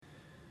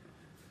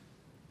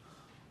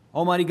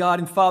Almighty God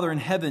and Father in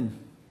heaven,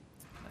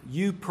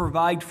 you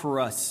provide for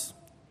us.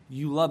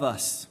 You love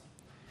us.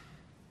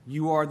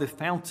 You are the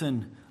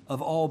fountain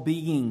of all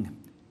being,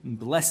 and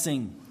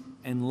blessing,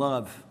 and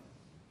love.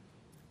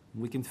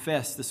 We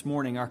confess this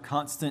morning our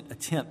constant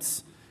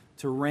attempts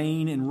to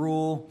reign and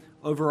rule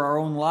over our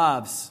own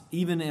lives,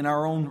 even in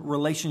our own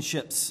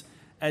relationships,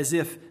 as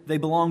if they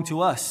belong to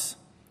us,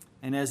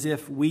 and as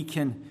if we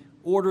can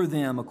order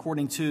them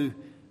according to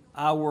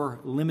our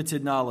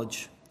limited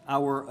knowledge,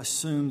 our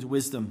assumed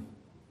wisdom.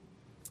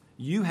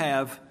 You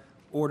have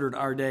ordered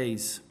our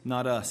days,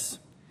 not us.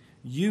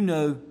 You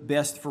know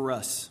best for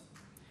us.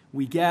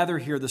 We gather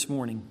here this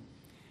morning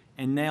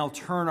and now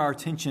turn our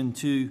attention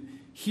to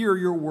hear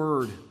your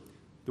word,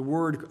 the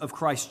word of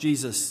Christ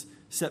Jesus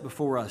set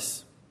before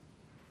us.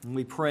 And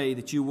we pray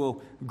that you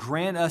will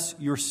grant us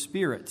your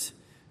Spirit,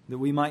 that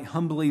we might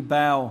humbly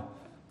bow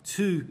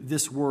to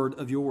this word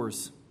of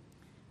yours.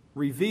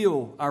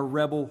 Reveal our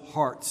rebel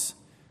hearts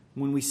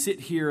when we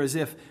sit here as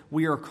if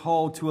we are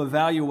called to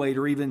evaluate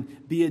or even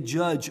be a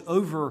judge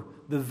over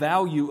the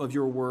value of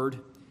your word.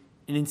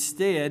 And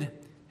instead,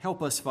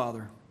 help us,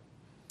 Father,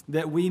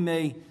 that we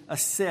may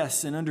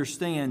assess and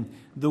understand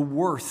the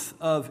worth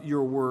of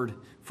your word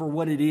for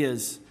what it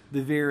is,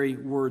 the very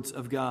words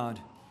of God.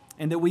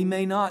 And that we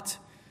may not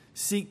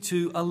seek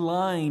to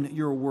align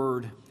your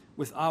word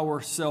with our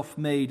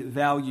self-made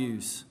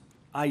values,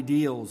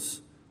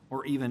 ideals,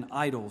 or even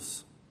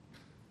idols.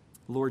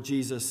 Lord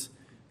Jesus,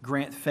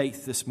 grant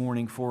faith this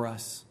morning for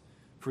us,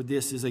 for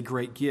this is a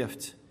great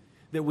gift,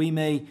 that we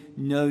may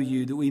know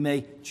you, that we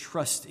may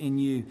trust in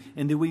you,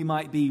 and that we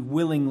might be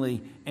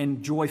willingly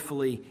and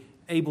joyfully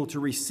able to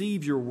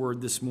receive your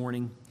word this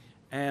morning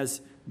as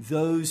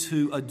those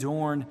who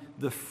adorn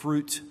the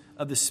fruit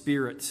of the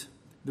Spirit,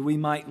 that we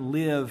might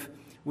live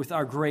with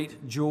our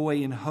great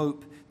joy and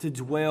hope to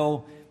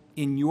dwell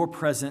in your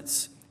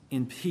presence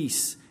in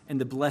peace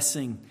and the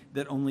blessing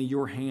that only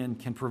your hand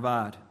can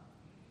provide.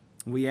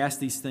 We ask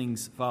these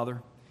things,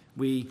 Father.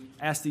 We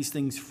ask these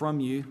things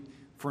from you,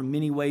 for in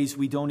many ways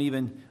we don't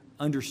even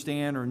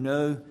understand or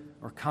know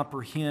or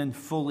comprehend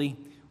fully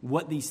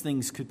what these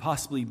things could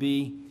possibly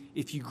be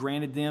if you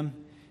granted them.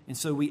 And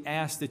so we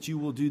ask that you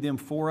will do them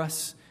for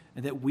us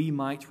and that we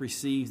might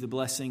receive the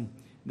blessing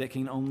that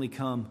can only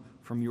come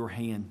from your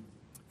hand.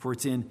 For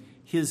it's in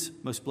his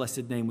most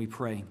blessed name we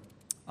pray.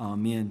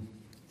 Amen.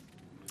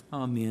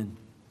 Amen.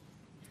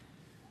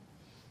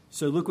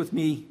 So look with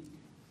me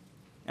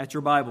at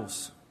your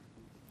Bibles.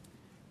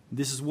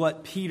 This is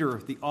what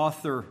Peter, the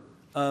author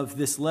of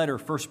this letter,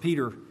 1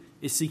 Peter,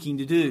 is seeking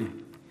to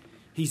do.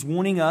 He's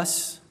wanting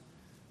us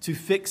to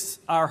fix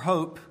our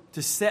hope,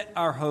 to set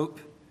our hope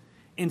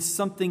in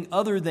something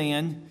other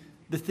than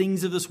the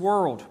things of this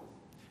world.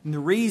 And the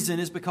reason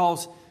is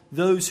because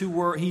those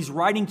who he's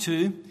writing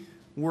to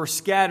were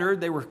scattered.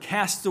 They were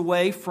cast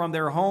away from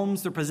their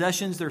homes, their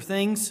possessions, their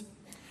things.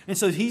 And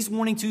so he's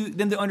wanting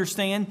them to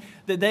understand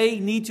that they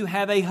need to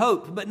have a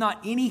hope, but not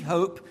any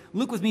hope.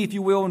 Look with me, if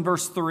you will, in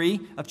verse 3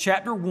 of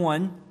chapter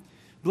 1.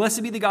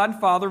 Blessed be the God and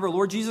Father of our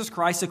Lord Jesus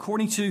Christ.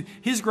 According to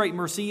his great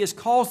mercy, he has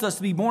caused us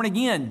to be born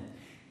again.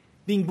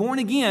 Being born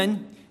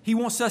again, he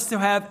wants us to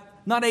have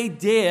not a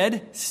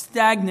dead,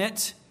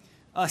 stagnant,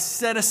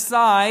 set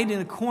aside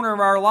in a corner of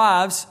our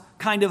lives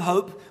kind of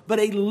hope, but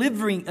a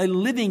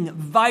living,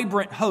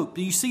 vibrant hope.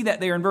 Do you see that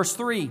there in verse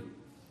 3?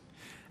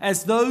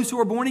 As those who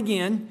are born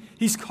again,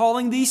 he's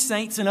calling these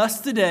saints and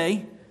us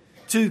today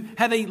to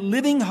have a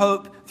living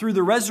hope through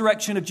the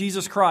resurrection of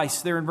Jesus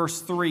Christ, there in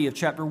verse 3 of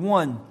chapter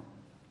 1.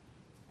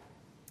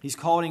 He's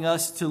calling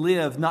us to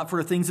live not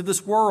for the things of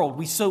this world.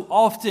 We so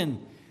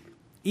often,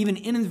 even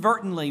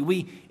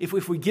inadvertently, if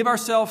we give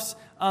ourselves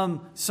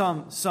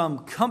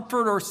some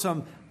comfort or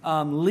some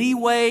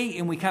leeway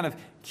and we kind of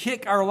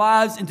kick our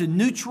lives into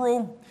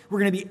neutral, we're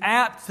going to be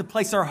apt to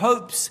place our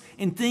hopes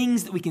in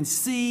things that we can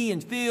see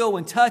and feel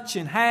and touch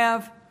and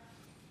have.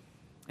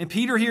 And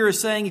Peter here is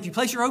saying, if you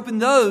place your hope in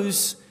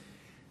those,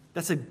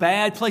 that's a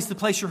bad place to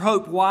place your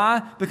hope.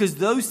 Why? Because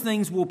those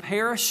things will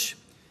perish,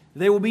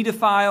 they will be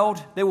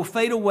defiled, they will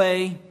fade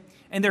away,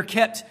 and they're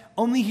kept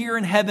only here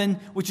in heaven,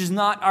 which is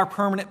not our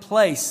permanent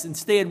place.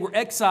 Instead, we're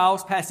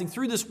exiles passing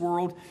through this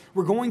world.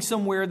 We're going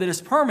somewhere that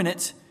is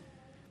permanent.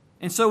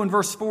 And so in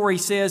verse 4, he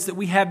says that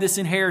we have this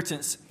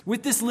inheritance.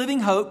 With this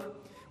living hope,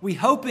 we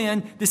hope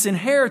in this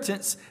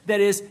inheritance that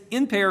is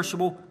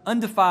imperishable,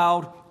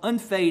 undefiled,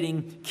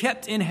 unfading,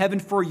 kept in heaven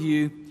for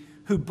you,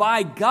 who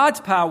by God's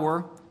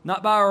power,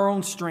 not by our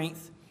own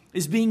strength,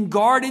 is being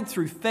guarded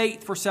through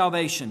faith for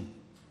salvation.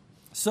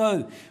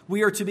 So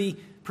we are to be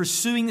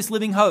pursuing this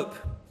living hope.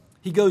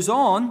 He goes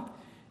on,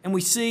 and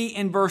we see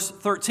in verse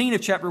 13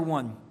 of chapter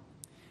 1,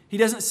 he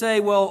doesn't say,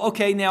 well,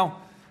 okay, now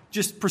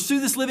just pursue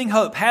this living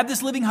hope, have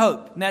this living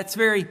hope. And that's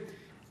very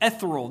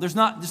ethereal. There's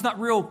not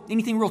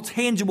anything real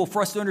tangible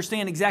for us to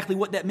understand exactly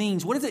what that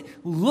means. What does it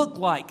look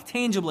like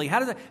tangibly? How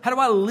do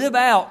I live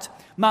out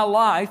my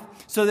life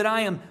so that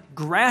I am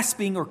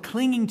grasping or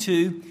clinging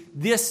to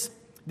this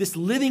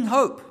living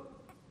hope?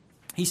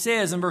 He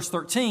says in verse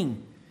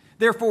 13,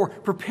 therefore,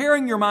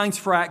 preparing your minds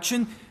for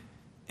action,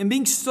 And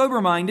being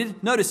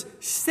sober-minded, notice,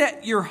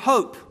 set your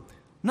hope,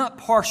 not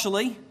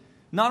partially,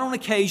 not on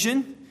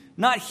occasion,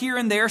 not here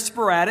and there,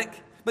 sporadic.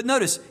 But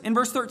notice, in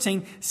verse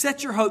 13,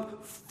 set your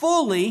hope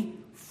fully,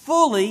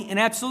 and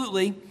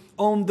absolutely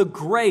on the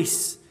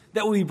grace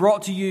that will be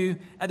brought to you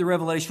at the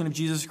revelation of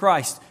Jesus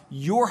Christ.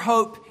 Your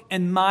hope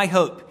and my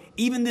hope,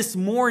 even this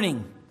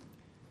morning,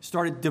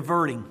 started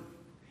diverting.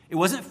 It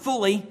wasn't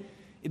fully.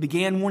 It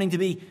began wanting to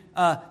be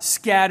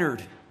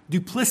scattered,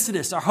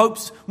 duplicitous. Our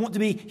hopes want to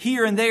be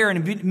here and there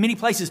and in many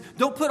places.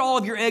 Don't put all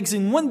of your eggs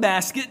in one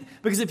basket,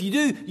 because if you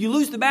do, you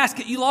lose the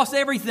basket. You lost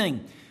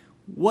everything.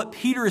 What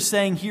Peter is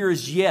saying here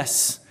is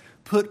yes.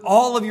 Put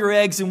all of your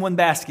eggs in one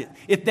basket.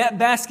 If that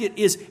basket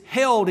is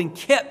held and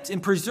kept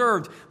and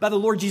preserved by the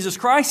Lord Jesus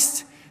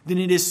Christ, then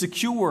it is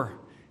secure.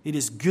 It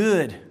is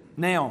good.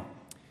 Now,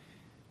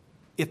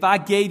 if I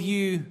gave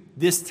you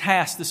this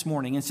task this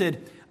morning and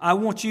said, I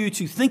want you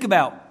to think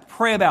about,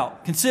 pray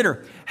about,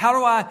 consider, how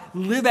do I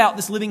live out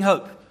this living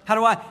hope? How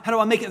do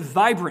I make it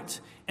vibrant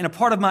and a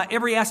part of my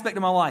every aspect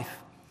of my life?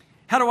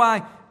 How do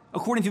I,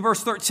 according to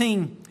verse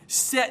 13,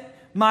 set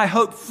my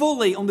hope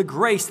fully on the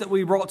grace that will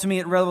be brought to me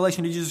at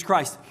revelation of Jesus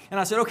Christ? And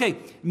I said, okay,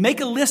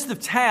 make a list of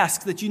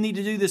tasks that you need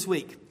to do this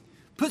week.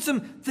 Put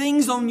some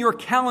things on your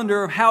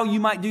calendar of how you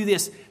might do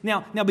this.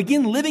 Now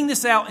begin living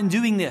this out and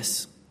doing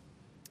this.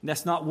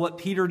 That's not what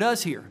Peter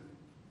does here.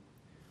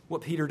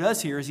 What Peter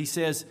does here is he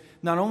says,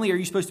 not only are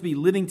you supposed to be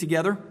living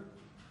together,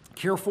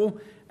 careful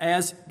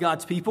as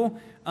God's people,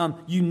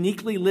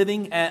 uniquely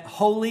living at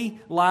holy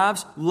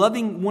lives,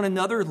 loving one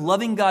another,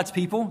 loving God's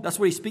people. That's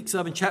what he speaks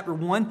of in chapter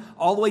 1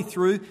 all the way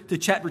through to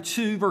chapter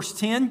 2, verse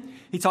 10.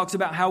 He talks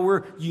about how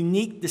we're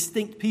unique,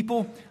 distinct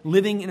people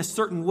living in a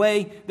certain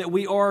way that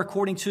we are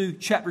according to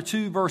chapter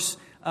 2, verse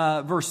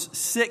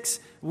 6.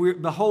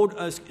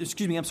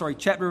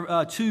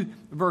 Chapter 2,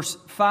 verse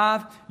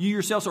 5. You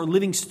yourselves are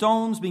living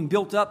stones being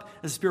built up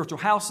as spiritual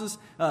houses,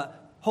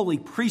 holy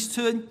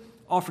priesthood,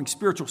 offering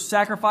spiritual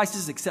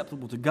sacrifices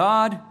acceptable to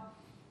God.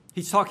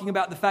 He's talking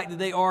about the fact that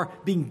they are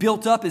being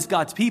built up as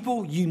God's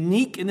people,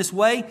 unique in this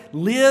way,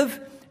 live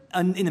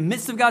in the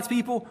midst of God's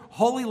people,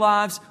 holy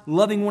lives,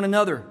 loving one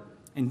another.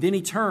 And then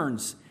he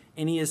turns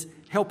and he is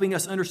helping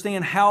us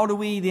understand how do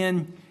we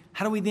then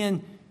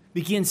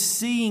begin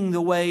seeing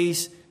the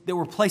ways that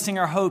we're placing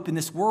our hope in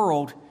this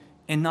world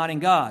and not in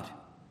God.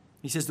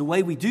 He says the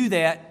way we do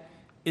that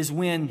is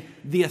when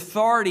the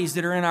authorities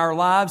that are in our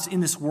lives in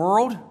this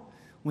world,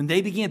 when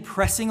they begin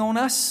pressing on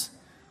us,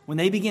 when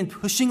they begin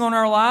pushing on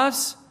our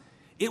lives,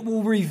 it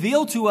will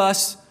reveal to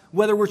us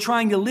whether we're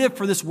trying to live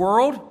for this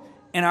world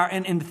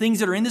and the things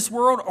that are in this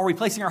world, or are we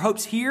placing our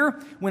hopes here.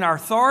 When our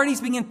authorities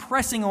begin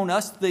pressing on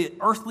us, the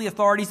earthly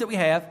authorities that we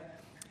have,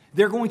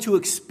 they're going to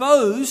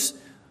expose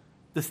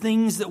the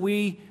things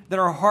that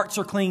our hearts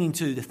are clinging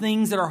to, the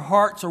things that our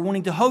hearts are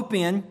wanting to hope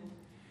in.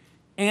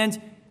 And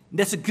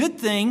that's a good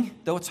thing,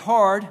 though it's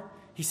hard.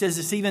 He says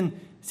it's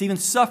even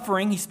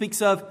suffering. He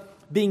speaks of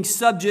being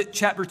subject,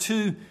 chapter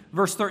 2,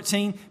 verse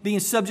 13, being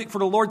subject for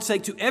the Lord's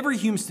sake to every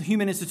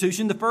human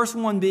institution, the first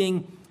one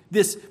being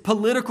this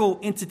political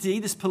entity,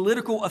 this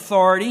political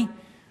authority.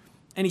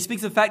 And he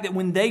speaks of the fact that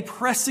when they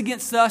press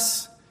against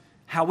us,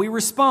 how we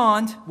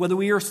respond, whether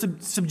we are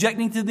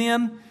subjecting to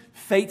them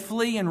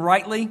faithfully and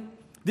rightly,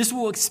 this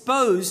will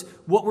expose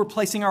what we're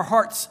placing our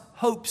heart's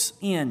hopes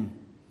in,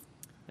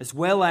 as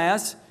well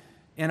as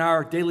in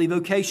our daily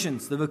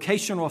vocations, the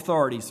vocational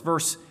authorities.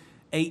 Verse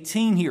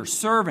 18 here,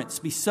 servants,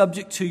 be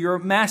subject to your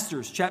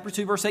masters. Chapter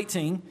 2, verse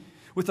 18,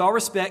 with all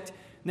respect.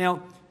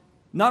 Now,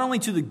 not only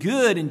to the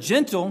good and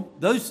gentle,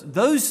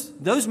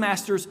 those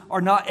masters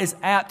are not as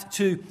apt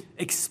to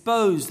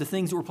expose the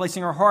things that we're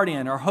placing our heart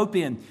in, our hope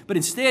in. But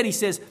instead, he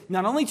says,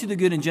 not only to the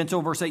good and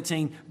gentle, verse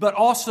 18, but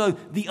also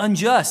the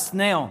unjust.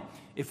 Now,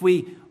 if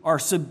we are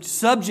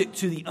subject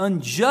to the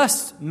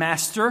unjust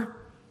master,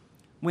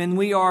 when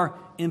we are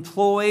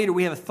employed or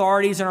we have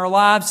authorities in our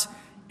lives,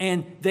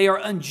 and they are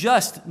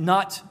unjust,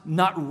 not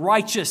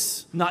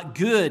righteous, not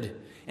good,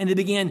 and they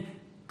begin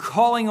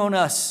calling on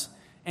us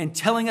and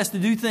telling us to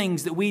do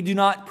things that we do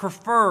not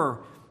prefer,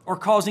 or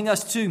causing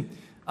us to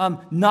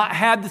not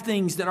have the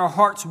things that our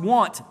hearts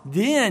want,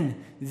 then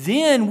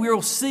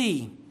we'll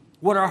see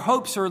what our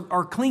hopes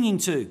are clinging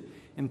to.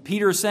 And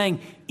Peter is saying,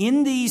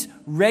 in these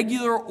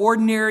regular,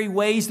 ordinary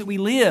ways that we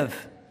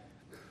live,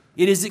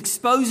 it is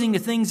exposing the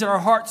things that our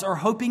hearts are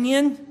hoping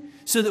in,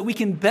 so that we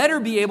can better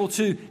be able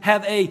to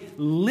have a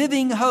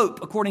living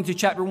hope, according to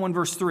chapter 1,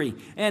 verse 3,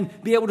 and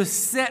be able to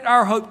set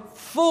our hope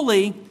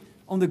fully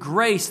on the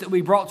grace that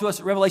we brought to us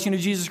at revelation of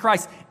Jesus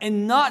Christ,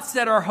 and not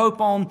set our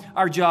hope on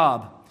our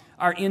job,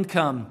 our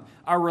income,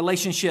 our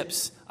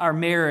relationships, our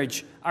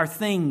marriage, our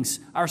things,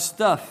 our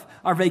stuff,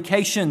 our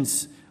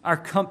vacations, our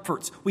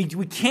comforts. We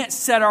can't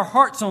set our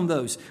hearts on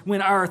those.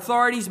 When our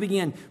authorities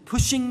begin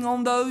pushing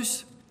on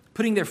those,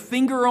 putting their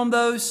finger on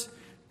those,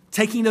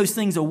 taking those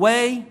things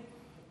away,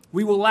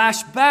 we will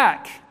lash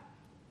back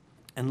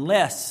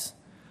unless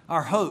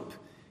our hope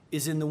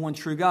is in the one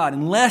true God,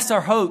 unless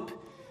our hope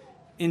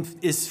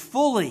is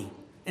fully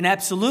and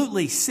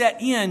absolutely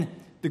set in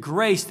the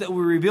grace that will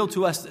be revealed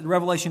to us in the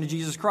revelation of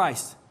Jesus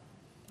Christ.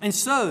 And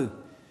so,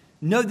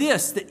 know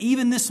this, that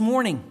even this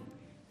morning,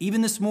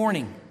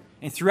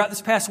 and throughout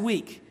this past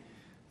week,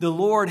 the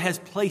Lord has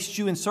placed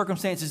you in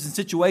circumstances and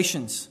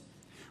situations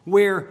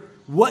where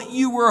what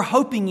you were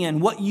hoping in,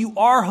 what you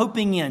are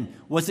hoping in,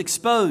 was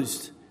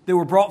exposed. They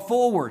were brought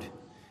forward.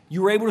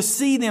 You were able to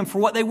see them for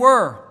what they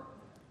were.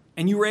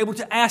 And you were able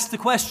to ask the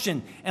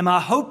question, am I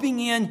hoping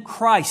in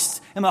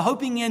Christ? Am I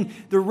hoping in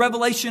the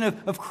revelation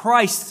of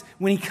Christ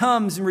when He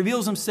comes and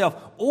reveals Himself?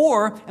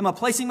 Or am I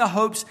placing my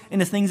hopes in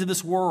the things of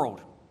this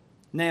world?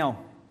 Now,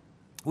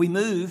 we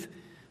move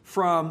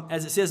from,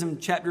 as it says in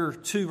chapter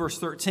 2, verse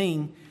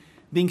 13,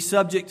 being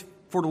subject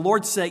for the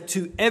Lord's sake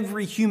to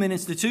every human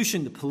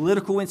institution, the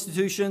political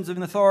institutions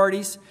and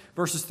authorities,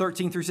 verses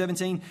 13 through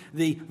 17,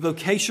 the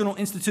vocational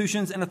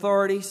institutions and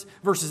authorities,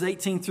 verses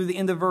 18 through the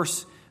end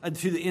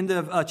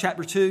of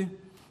chapter 2.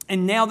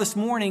 And now this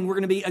morning, we're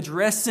going to be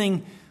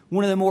addressing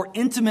one of the more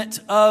intimate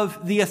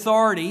of the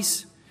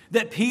authorities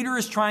that Peter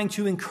is trying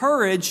to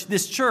encourage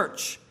this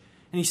church.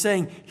 And he's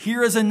saying,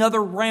 here is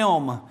another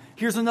realm.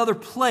 Here's another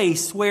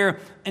place where,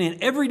 in an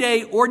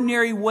everyday,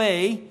 ordinary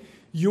way,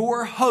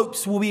 your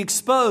hopes will be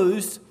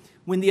exposed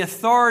when the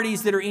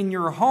authorities that are in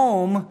your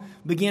home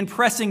begin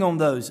pressing on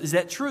those. Is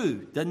that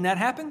true? Doesn't that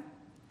happen?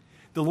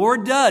 The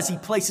Lord does. He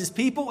places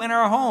people in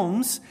our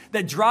homes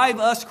that drive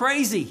us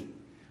crazy,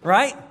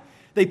 right?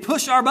 They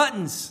push our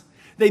buttons.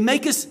 They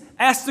make us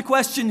ask the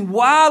question,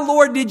 why,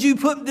 Lord, did you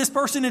put this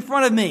person in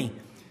front of me?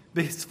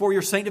 It's for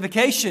your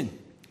sanctification.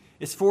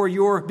 It's for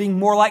your being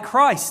more like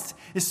Christ.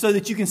 It's so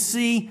that you can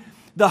see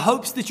the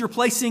hopes that you're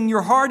placing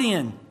your heart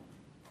in.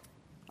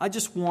 I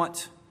just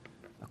want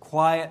a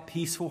quiet,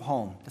 peaceful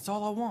home. That's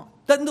all I want.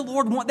 Doesn't the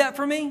Lord want that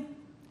for me?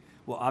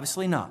 Well,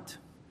 obviously not.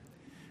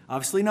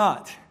 Obviously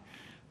not.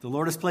 The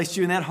Lord has placed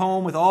you in that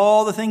home with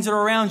all the things that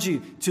are around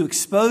you to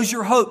expose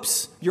your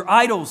hopes, your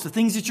idols, the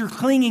things that you're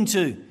clinging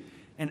to.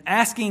 And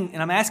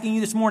I'm asking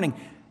you this morning,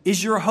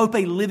 is your hope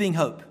a living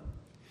hope?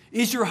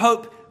 Is your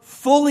hope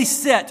fully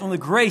set on the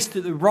grace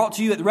that was brought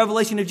to you at the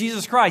revelation of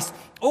Jesus Christ?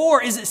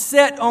 Or is it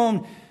set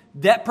on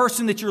that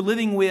person that you're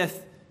living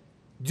with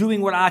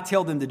doing what I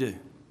tell them to do?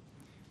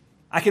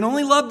 I can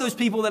only love those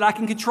people that I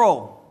can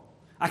control.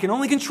 I can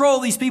only control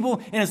these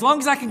people, and as long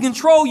as I can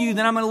control you,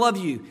 then I'm going to love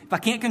you. If I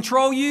can't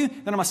control you, then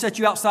I'm going to set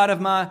you outside of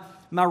my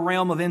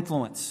realm of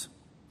influence.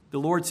 The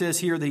Lord says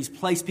here that He's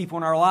placed people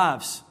in our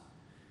lives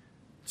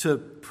to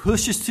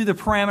push us to the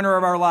parameter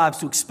of our lives,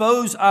 to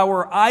expose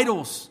our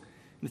idols,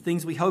 the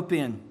things we hope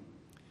in.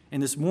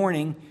 And this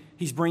morning,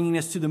 He's bringing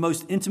us to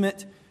the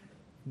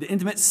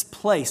intimate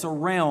place or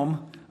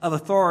realm of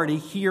authority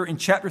here in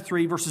chapter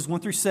 3, verses 1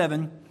 through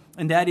 7,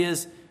 and that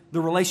is the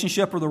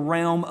relationship or the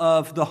realm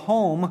of the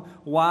home,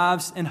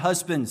 wives and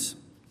husbands.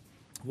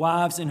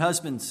 Wives and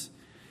husbands.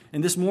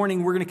 And this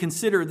morning, we're going to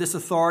consider this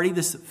authority,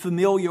 this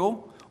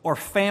familial or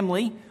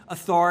family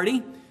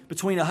authority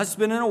between a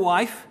husband and a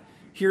wife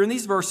here in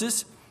these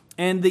verses.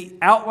 And the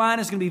outline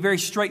is going to be very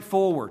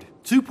straightforward.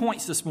 2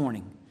 points this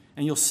morning.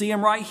 And you'll see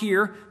them right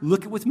here.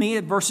 Look with me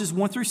at verses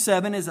 1 through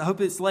 7. As I hope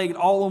it's laid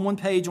all on one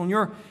page in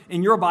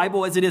your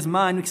Bible as it is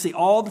mine. We can see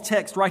all the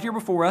text right here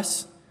before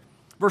us.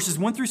 Verses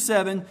 1 through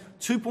 7,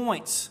 2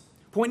 points.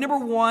 Point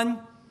number 1,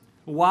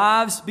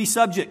 wives be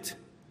subject.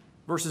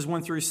 Verses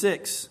 1 through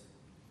 6.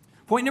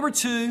 Point number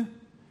 2,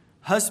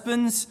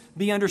 husbands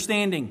be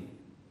understanding.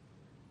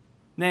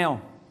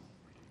 Now,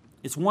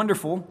 it's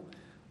wonderful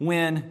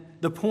when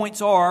the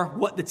points are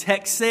what the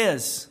text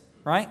says,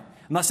 right?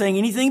 I'm not saying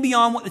anything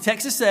beyond what the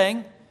text is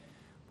saying,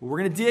 but we're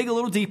going to dig a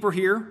little deeper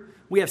here.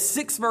 We have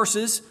 6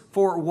 verses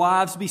for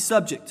wives be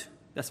subject.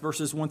 That's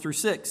verses 1 through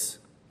 6.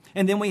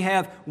 And then we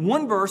have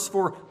 1 verse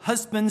for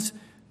husbands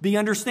be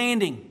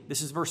understanding.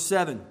 This is verse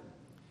 7.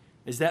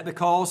 Is that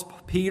because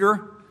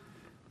Peter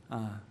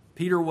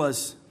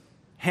was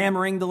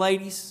hammering the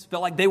ladies?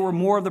 Felt like they were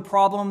more of the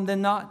problem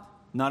than not?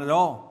 Not at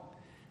all.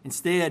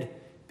 Instead,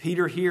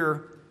 Peter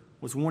here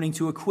was wanting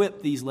to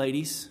equip these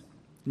ladies.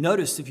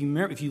 Notice, if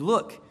you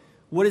look,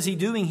 what is he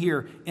doing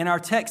here in our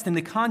text, in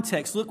the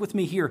context? Look with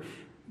me here.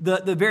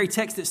 The very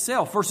text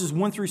itself, verses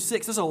 1 through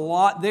 6, there's a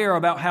lot there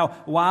about how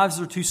wives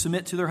are to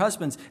submit to their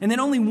husbands. And then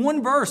only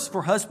 1 verse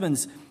for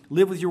husbands,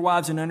 live with your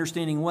wives in an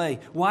understanding way.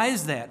 Why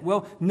is that?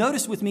 Well,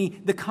 notice with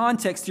me the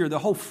context here, the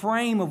whole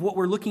frame of what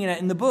we're looking at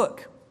in the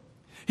book.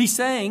 He's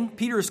saying,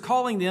 Peter is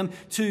calling them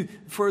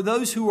for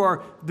those who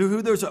are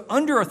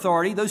under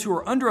authority,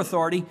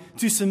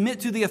 to submit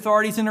to the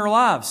authorities in their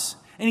lives.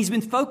 And he's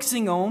been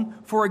focusing on,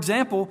 for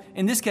example,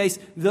 in this case,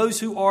 those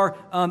who are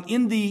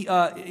in the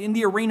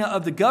arena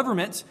of the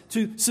government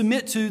to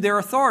submit to their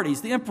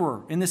authorities, the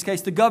emperor, in this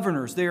case, the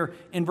governors, there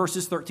in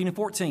verses 13 and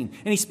 14.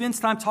 And he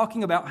spends time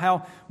talking about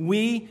how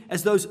we,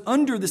 as those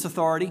under this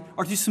authority,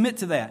 are to submit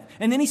to that.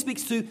 And then he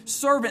speaks to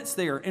servants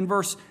there in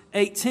verse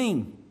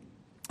 18.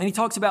 And he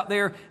talks about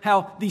there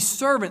how these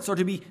servants are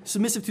to be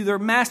submissive to their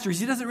masters.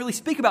 He doesn't really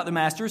speak about the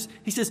masters.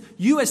 He says,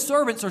 you as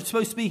servants are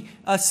supposed to be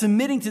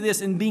submitting to this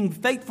and being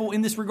faithful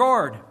in this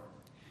regard.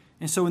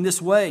 And so in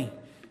this way,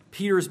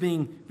 Peter is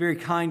being very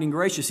kind and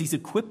gracious. He's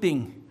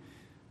equipping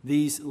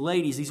these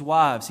ladies, these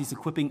wives. He's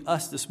equipping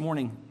us this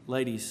morning,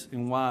 ladies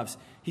and wives.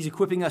 He's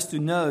equipping us to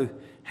know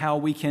how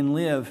we can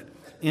live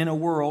in a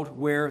world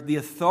where the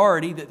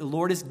authority that the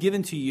Lord has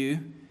given to you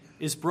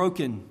is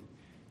broken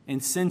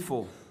and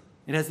sinful.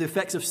 It has the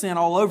effects of sin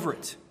all over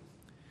it.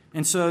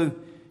 And so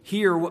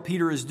here what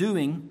Peter is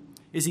doing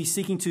is he's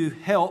seeking to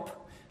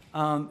help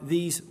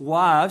these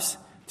wives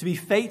to be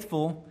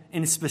faithful,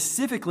 and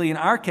specifically in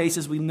our case,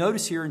 as we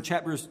notice here in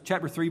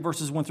chapter 3,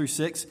 verses 1 through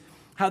 6,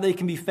 how they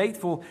can be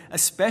faithful,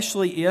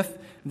 especially if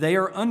they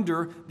are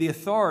under the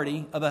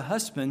authority of a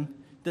husband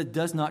that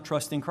does not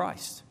trust in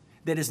Christ,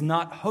 that is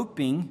not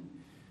hoping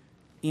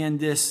in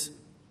this,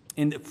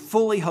 in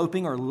fully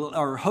hoping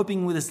or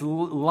hoping with this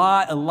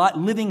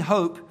living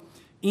hope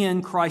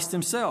in Christ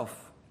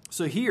himself.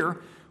 So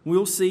here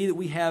we'll see that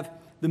we have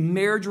the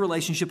marriage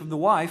relationship of the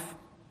wife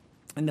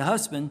and the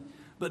husband,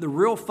 but the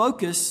real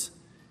focus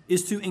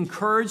is to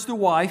encourage the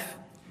wife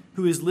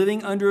who is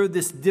living under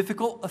this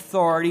difficult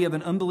authority of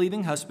an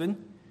unbelieving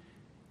husband,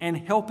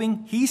 and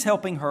he's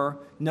helping her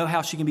know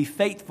how she can be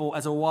faithful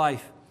as a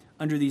wife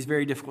under these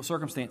very difficult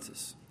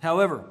circumstances.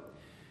 However,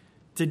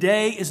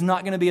 today is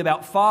not going to be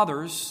about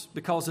fathers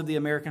because of the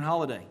American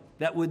holiday.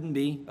 That wouldn't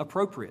be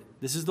appropriate.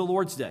 This is the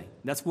Lord's Day.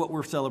 That's what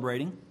we're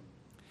celebrating.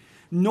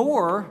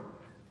 Nor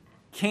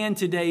can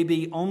today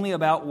be only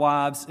about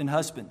wives and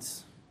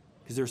husbands,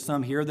 because there's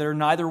some here that are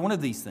neither one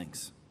of these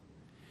things.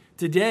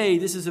 Today,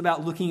 this is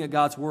about looking at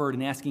God's Word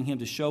and asking Him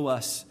to show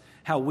us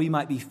how we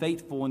might be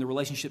faithful in the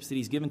relationships that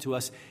He's given to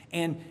us.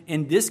 And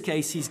in this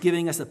case, He's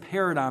giving us a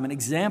paradigm, an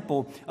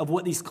example of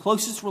what these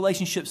closest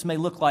relationships may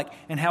look like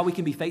and how we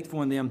can be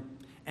faithful in them.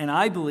 And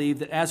I believe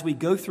that as we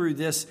go through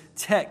this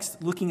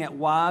text, looking at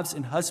wives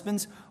and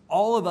husbands,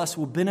 all of us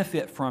will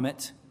benefit from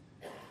it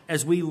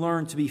as we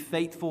learn to be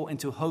faithful and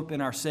to hope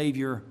in our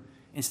Savior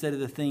instead of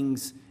the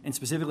things, and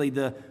specifically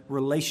the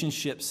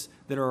relationships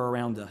that are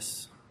around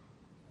us.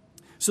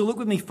 So look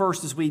with me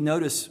first as we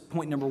notice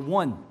point number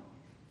 1.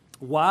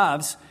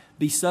 Wives,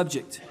 be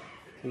subject.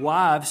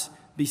 Wives,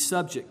 be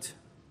subject.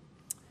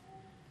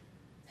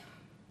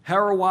 How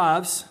are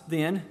wives,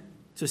 then,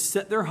 to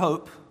set their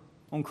hope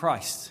on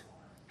Christ?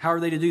 How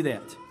are they to do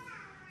that?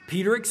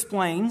 Peter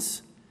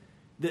explains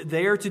that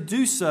they are to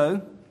do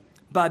so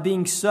by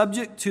being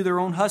subject to their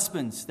own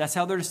husbands. That's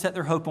how they're to set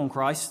their hope on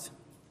Christ.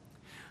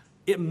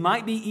 It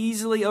might be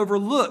easily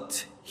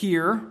overlooked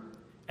here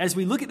as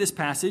we look at this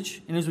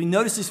passage, and as we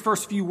notice these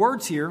first few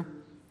words here,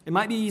 it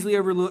might be easily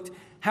overlooked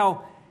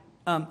how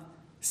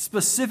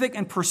specific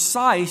and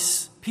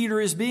precise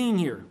Peter is being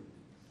here.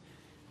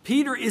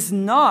 Peter is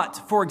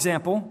not, for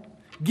example,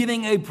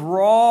 giving a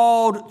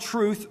broad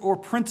truth or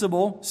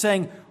principle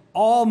saying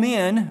all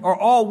men or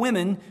all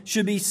women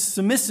should be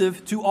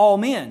submissive to all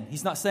men.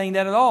 He's not saying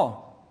that at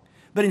all.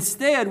 But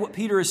instead, what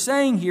Peter is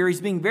saying here,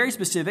 he's being very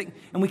specific,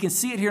 and we can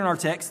see it here in our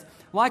text.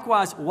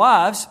 Likewise,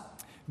 wives,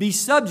 be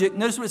subject,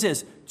 notice what it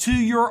says, to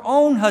your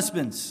own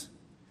husbands,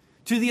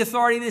 to the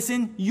authority that's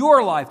in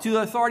your life, to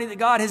the authority that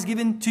God has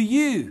given to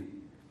you,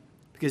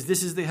 because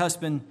this is the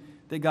husband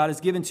that God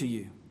has given to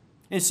you.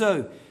 And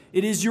so,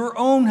 it is your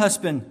own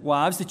husband,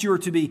 wives, that you are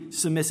to be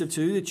submissive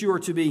to, that you are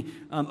to be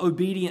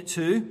obedient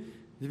to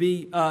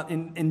be,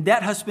 and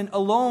that husband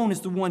alone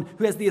is the one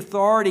who has the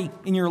authority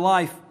in your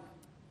life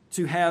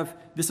to have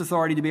this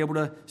authority to be able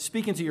to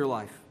speak into your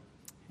life.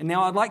 And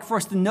now I'd like for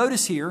us to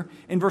notice here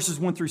in verses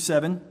 1 through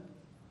 7,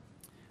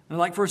 I'd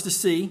like for us to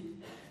see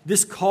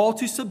this call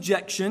to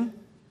subjection,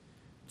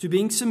 to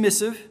being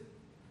submissive,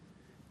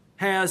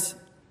 has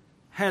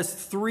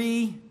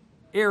 3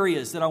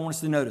 areas that I want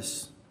us to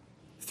notice.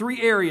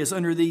 3 areas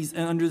under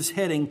this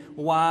heading,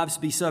 wives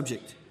be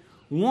subject.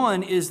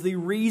 One is the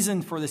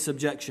reason for the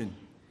subjection.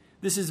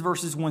 This is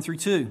verses 1 through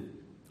 2.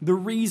 The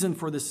reason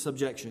for this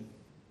subjection.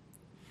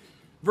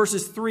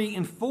 Verses 3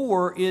 and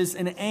 4 is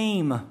an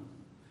aim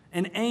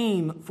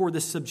for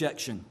this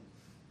subjection.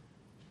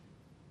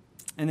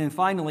 And then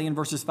finally, in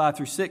verses 5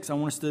 through 6, I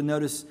want us to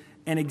notice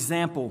an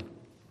example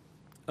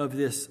of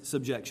this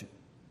subjection.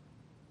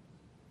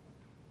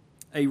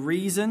 A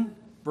reason,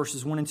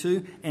 verses 1 and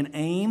 2, an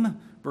aim,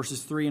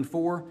 verses 3 and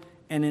 4,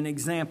 and an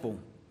example,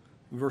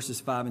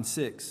 verses 5 and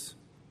 6.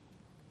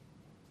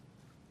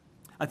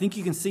 I think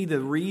you can see the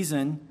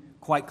reason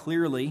quite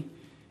clearly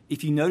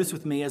if you notice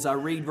with me as I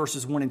read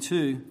verses 1 and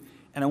 2,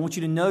 and I want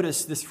you to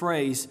notice this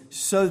phrase,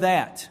 so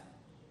that,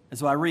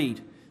 as I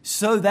read.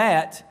 So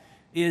that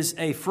is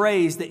a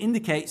phrase that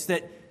indicates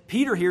that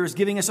Peter here is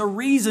giving us a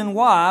reason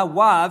why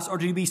wives are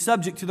to be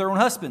subject to their own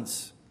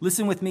husbands.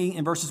 Listen with me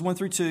in verses 1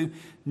 through 2.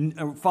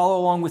 Follow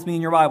along with me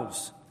in your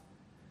Bibles.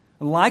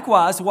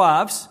 Likewise,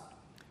 wives,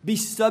 be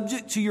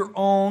subject to your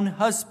own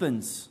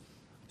husbands,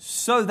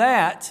 so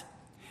that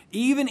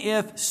even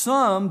if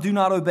some do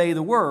not obey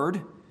the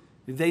word,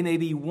 they may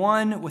be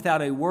won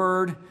without a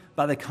word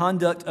by the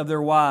conduct of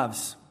their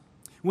wives,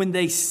 when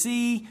they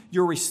see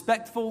your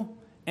respectful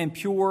and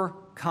pure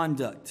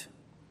conduct.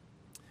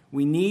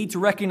 We need to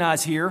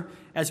recognize here,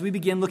 as we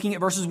begin looking at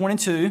verses 1 and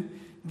 2,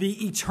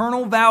 the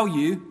eternal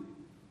value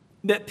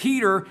that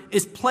Peter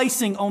is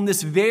placing on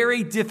this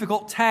very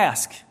difficult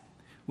task.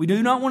 We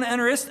do not want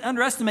to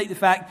underestimate the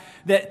fact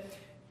that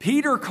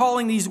Peter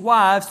calling these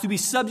wives to be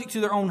subject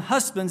to their own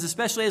husbands,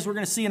 especially as we're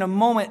going to see in a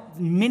moment,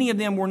 many of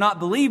them were not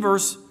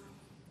believers,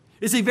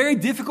 is a very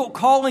difficult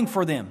calling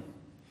for them.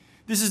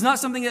 This is not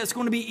something that's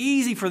going to be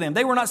easy for them.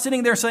 They were not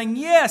sitting there saying,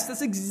 yes,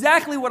 that's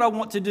exactly what I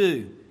want to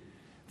do.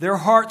 Their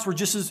hearts were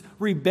just as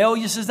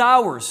rebellious as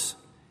ours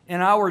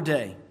in our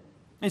day.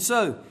 And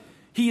so,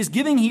 he is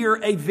giving here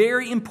a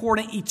very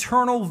important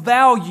eternal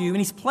value, and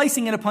he's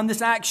placing it upon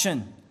this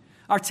action.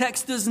 Our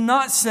text does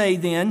not say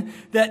then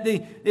that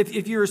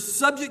if you're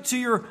subject to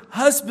your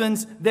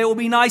husbands, they will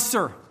be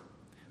nicer.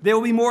 They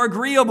will be more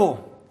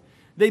agreeable.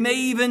 They may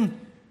even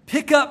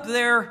pick up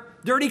their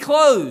dirty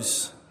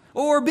clothes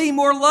or be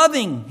more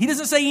loving. He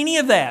doesn't say any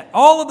of that.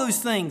 All of those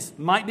things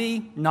might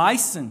be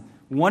nice and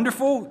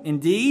wonderful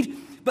indeed,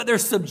 but they're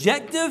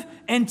subjective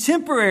and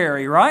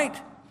temporary, right?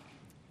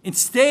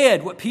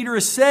 Instead, what Peter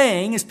is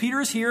saying is Peter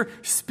is here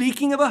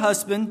speaking of a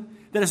husband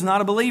that is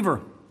not a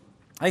believer.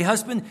 A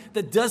husband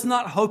that does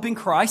not hope in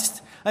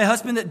Christ. A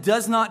husband that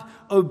does not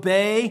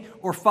obey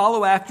or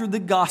follow after the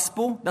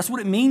gospel. That's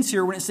what it means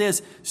here when it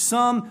says,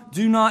 some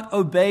do not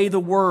obey the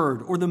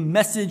word or the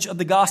message of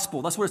the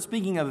gospel. That's what it's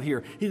speaking of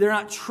here. They're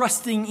not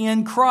trusting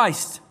in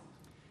Christ.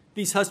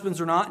 These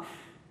husbands are not.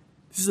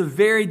 This is a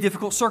very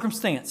difficult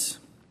circumstance.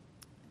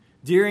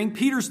 During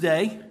Peter's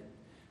day,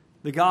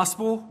 the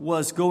gospel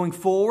was going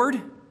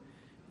forward.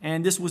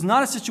 And this was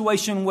not a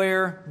situation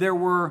where there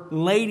were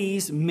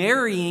ladies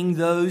marrying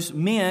those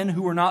men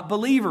who were not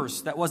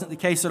believers. That wasn't the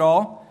case at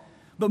all.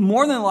 But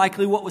more than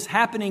likely, what was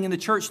happening in the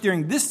church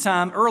during this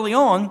time, early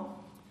on,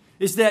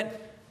 is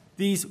that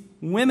these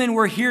women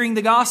were hearing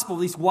the gospel.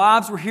 These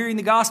wives were hearing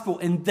the gospel,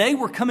 and they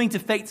were coming to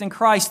faith in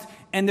Christ,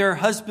 and their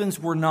husbands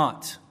were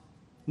not.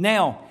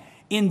 Now,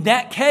 in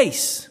that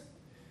case,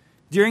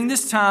 during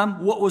this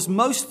time, what was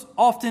most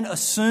often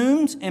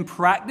assumed and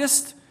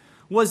practiced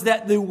was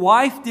that the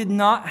wife did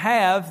not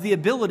have the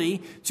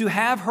ability to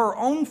have her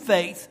own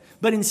faith,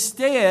 but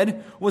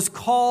instead was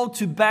called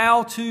to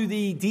bow to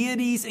the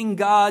deities and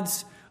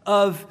gods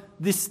of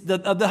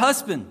the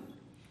husband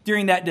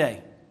during that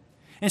day.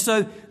 And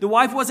so the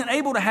wife wasn't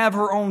able to have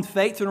her own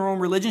faith and her own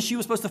religion. She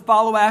was supposed to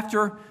follow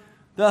after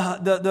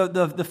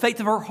the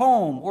faith of her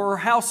home or her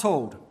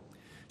household.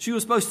 She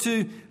was supposed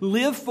to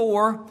live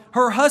for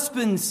her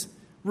husband's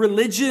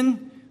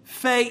religion,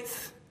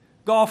 faith,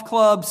 golf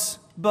clubs,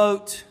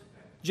 boat,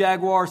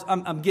 Jaguars.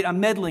 I'm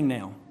meddling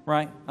now,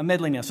 right? I'm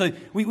meddling now. So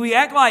we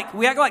act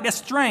like that's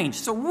strange.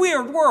 It's a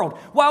weird world.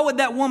 Why would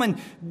that woman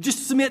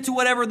just submit to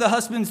whatever the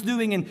husband's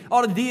doing and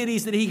all the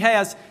deities that he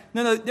has?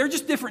 No, they're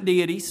just different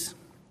deities.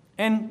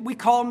 And we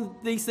call them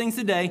these things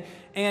today.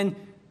 And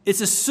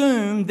it's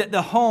assumed that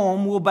the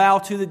home will bow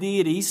to the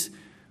deities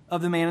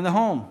of the man in the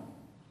home.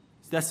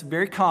 That's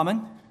very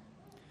common.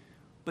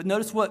 But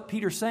notice what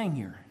Peter's saying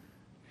here.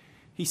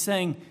 He's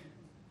saying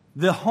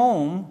the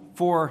home,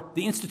 for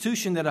the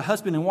institution that a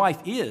husband and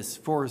wife is,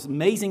 for as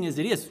amazing as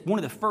it is,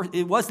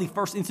 it was the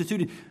first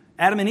instituted,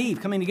 Adam and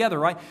Eve coming together,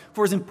 right?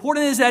 For as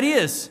important as that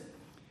is,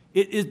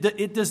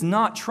 it does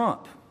not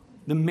trump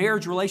the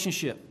marriage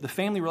relationship, the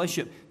family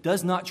relationship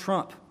does not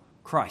trump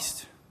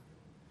Christ.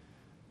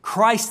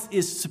 Christ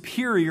is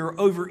superior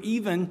over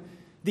even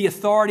the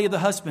authority of the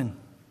husband.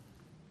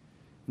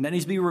 And that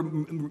needs to be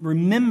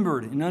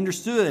remembered and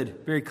understood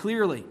very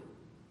clearly.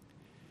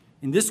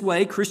 In this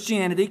way,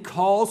 Christianity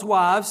calls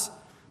wives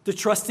to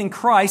trust in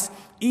Christ,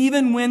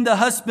 even when the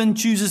husband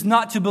chooses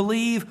not to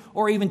believe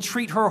or even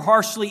treat her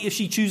harshly if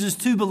she chooses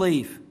to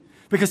believe,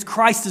 because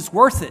Christ is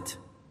worth it.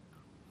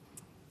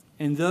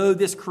 And though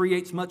this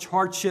creates much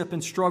hardship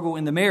and struggle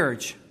in the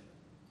marriage,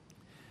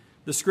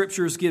 the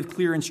Scriptures give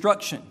clear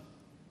instruction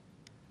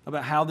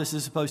about how this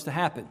is supposed to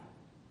happen.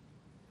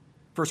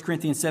 1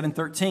 Corinthians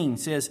 7:13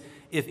 says,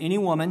 if any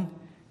woman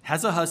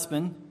has a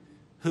husband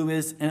who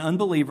is an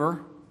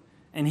unbeliever,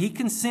 and he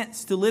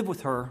consents to live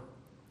with her,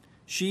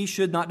 she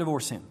should not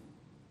divorce him.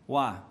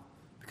 Why?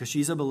 Because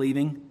she's a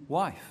believing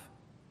wife.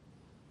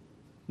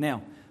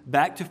 Now,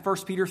 back to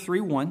 1 Peter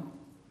 3:1.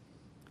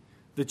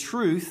 The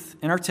truth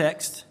in our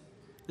text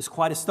is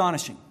quite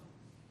astonishing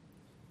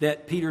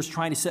that Peter's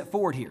trying to set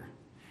forward here.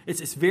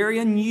 It's very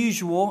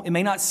unusual. It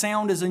may not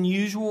sound as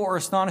unusual or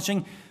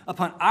astonishing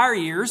upon our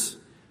ears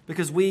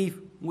because we've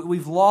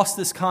lost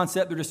this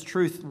concept or this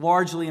truth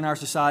largely in our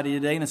society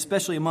today, and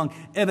especially among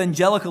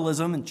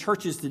evangelicalism and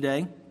churches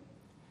today.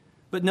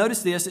 But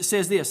notice this. It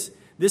says this.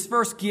 This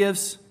verse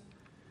gives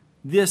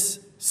this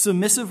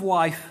submissive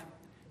wife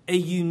a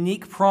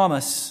unique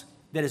promise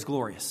that is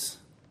glorious,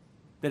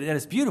 that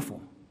is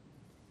beautiful.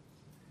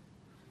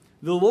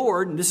 The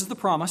Lord, and this is the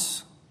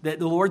promise that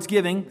the Lord's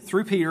giving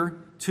through Peter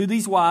to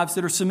these wives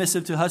that are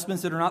submissive to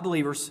husbands that are not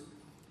believers.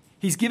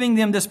 He's giving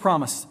them this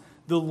promise.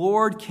 The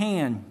Lord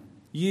can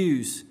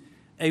use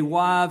a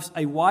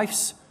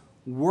wife's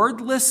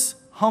wordless,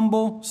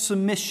 humble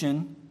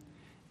submission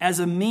as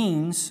a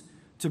means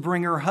to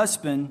bring her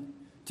husband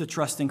to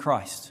trust in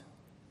Christ.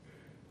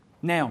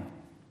 Now,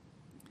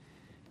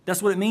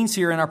 that's what it means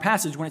here in our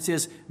passage when it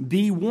says,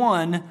 be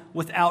won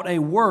without a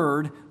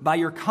word by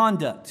your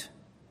conduct.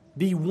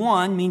 be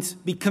won, means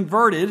be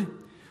converted,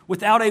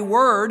 without a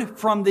word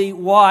from the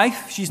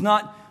wife. She's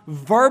not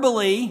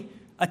verbally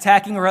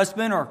attacking her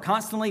husband or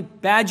constantly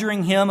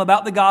badgering him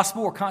about the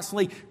gospel or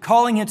constantly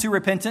calling him to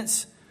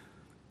repentance.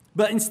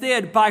 But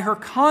instead, by her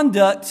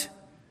conduct,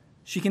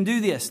 she can do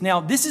this. Now,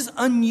 this is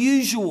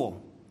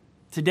unusual.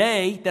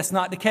 Today, that's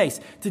not the case.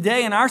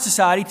 Today in our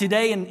society,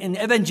 today in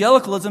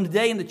evangelicalism,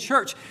 today in the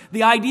church,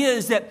 the idea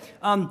is that,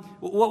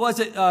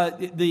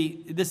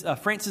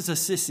 Francis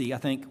Assisi, I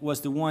think,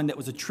 was the one that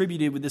was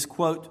attributed with this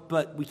quote,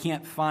 but we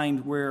can't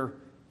find where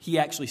he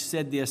actually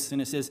said this. And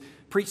it says,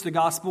 preach the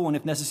gospel and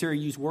if necessary,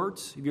 use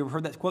words. Have you ever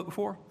heard that quote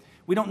before?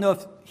 We don't know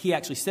if he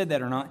actually said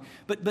that or not.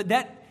 But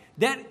that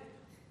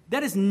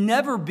has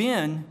never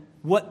been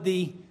what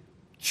the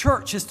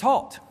church has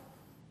taught.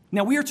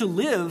 Now, we are to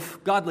live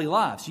godly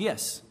lives,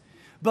 yes.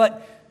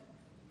 But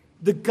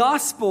the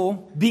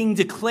gospel being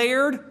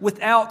declared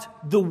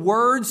without the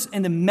words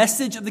and the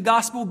message of the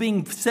gospel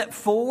being set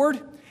forward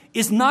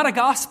is not a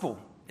gospel.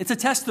 It's a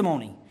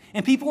testimony.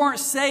 And people aren't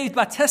saved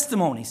by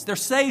testimonies. They're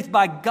saved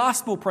by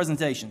gospel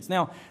presentations.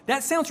 Now,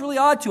 that sounds really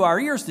odd to our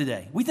ears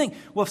today. We think,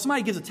 well, if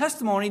somebody gives a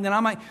testimony,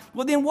 then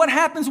then what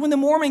happens when the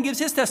Mormon gives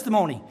his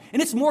testimony?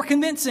 And it's more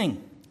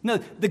convincing. No,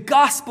 the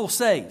gospel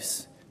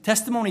saves.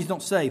 Testimonies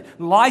don't save.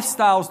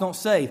 Lifestyles don't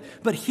save.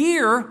 But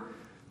here,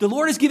 the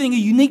Lord is giving a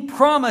unique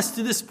promise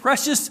to this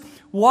precious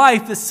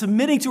wife that's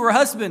submitting to her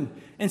husband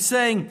and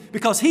saying,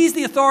 because he's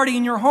the authority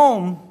in your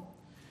home,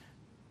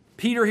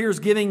 Peter here is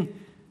giving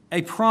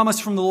a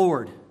promise from the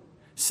Lord,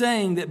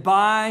 saying that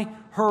by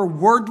her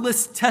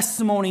wordless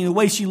testimony and the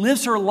way she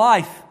lives her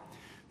life,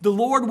 the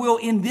Lord will,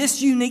 in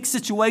this unique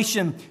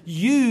situation,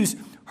 use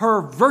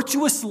her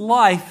virtuous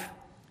life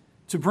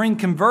to bring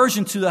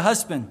conversion to the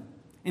husband.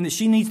 And that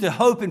she needs to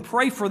hope and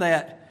pray for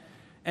that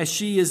as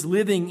she is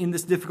living in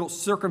this difficult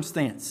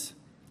circumstance.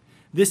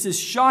 This is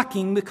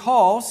shocking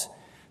because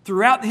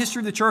throughout the history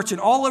of the church and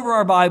all over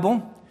our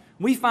Bible,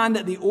 we find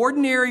that the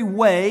ordinary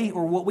way,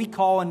 or what we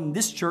call in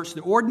this church,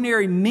 the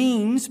ordinary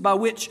means by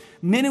which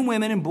men and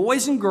women and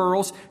boys and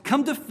girls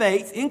come to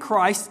faith in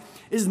Christ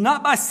is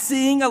not by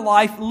seeing a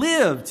life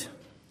lived,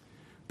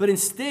 but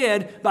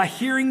instead by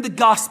hearing the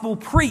gospel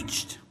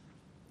preached.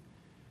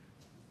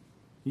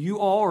 You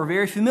all are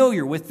very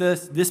familiar with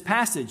this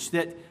passage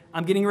that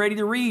I'm getting ready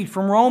to read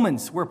from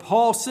Romans, where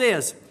Paul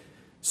says,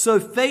 so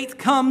faith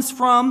comes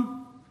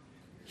from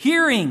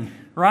hearing,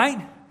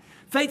 right?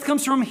 Faith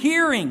comes from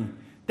hearing.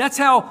 That's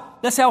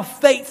how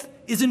faith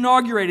is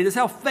inaugurated. That's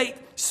how faith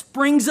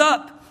springs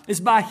up, is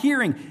by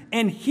hearing.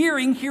 And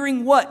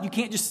hearing what? You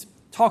can't just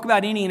talk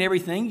about any and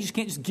everything. You just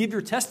can't just give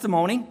your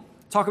testimony,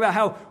 talk about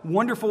how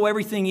wonderful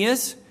everything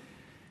is.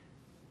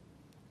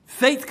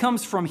 Faith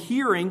comes from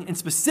hearing, and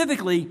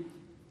specifically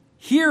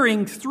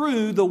hearing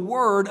through the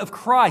word of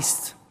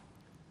Christ.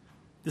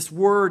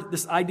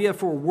 This idea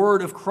for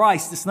word of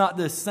Christ, it's not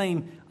the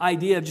same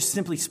idea of just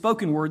simply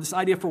spoken word. This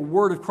idea for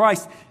word of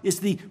Christ is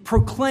the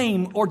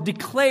proclaimed or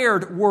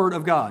declared word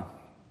of God.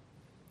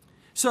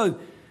 So,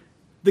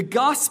 the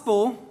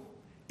gospel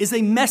is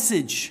a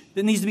message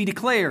that needs to be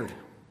declared.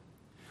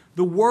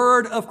 The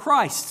word of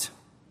Christ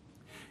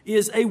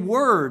is a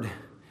word.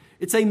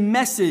 It's a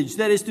message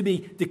that is to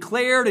be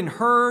declared and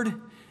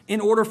heard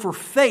in order for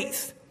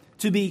faith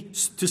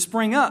to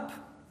spring up.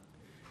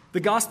 The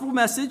gospel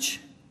message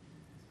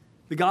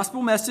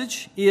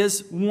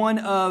is one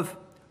of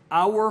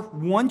our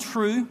one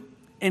true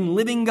and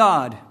living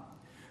God,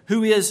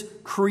 who is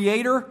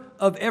creator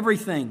of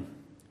everything,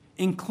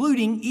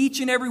 including each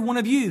and every one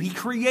of you. He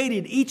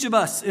created each of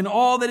us and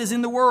all that is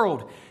in the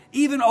world,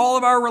 even all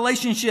of our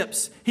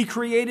relationships. He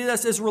created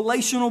us as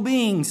relational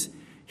beings.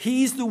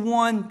 He's the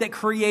one that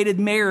created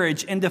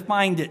marriage and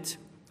defined it,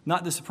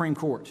 not the Supreme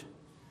Court.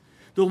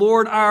 The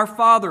Lord our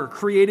Father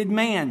created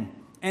man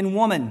and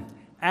woman,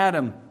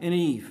 Adam and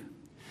Eve,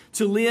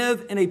 to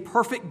live in a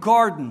perfect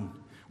garden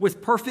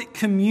with perfect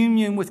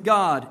communion with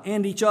God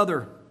and each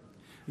other.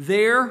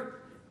 There,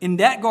 in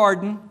that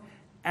garden,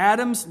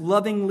 Adam's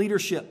loving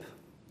leadership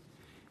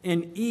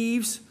and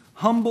Eve's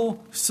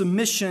humble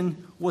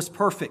submission was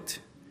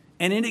perfect.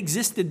 And it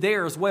existed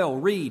there as well.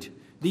 Read.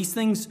 These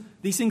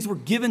things were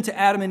given to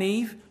Adam and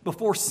Eve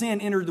before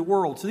sin entered the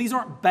world. So these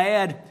aren't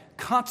bad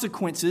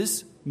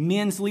consequences.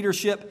 Men's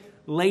leadership,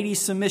 ladies'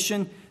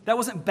 submission. That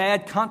wasn't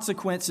bad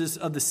consequences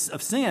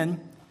of sin.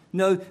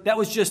 No, that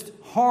was just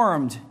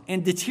harmed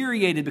and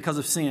deteriorated because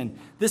of sin.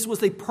 This was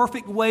the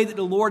perfect way that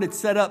the Lord had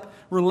set up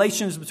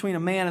relations between a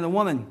man and a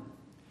woman.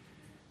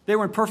 They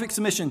were in perfect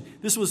submission.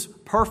 This was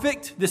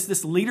perfect.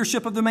 This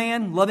leadership of the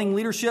man, loving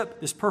leadership,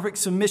 this perfect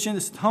submission,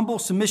 this humble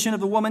submission of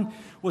the woman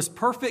was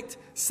perfect,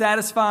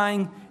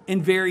 satisfying,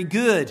 and very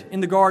good in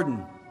the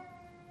garden.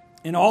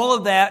 And all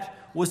of that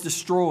was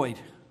destroyed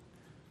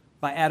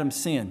by Adam's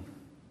sin.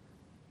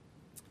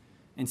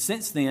 And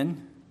since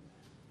then,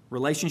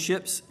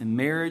 relationships and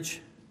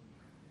marriage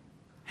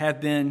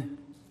have been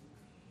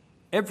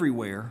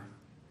everywhere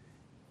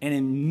and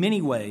in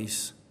many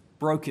ways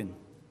broken.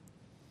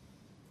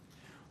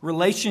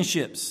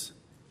 Relationships,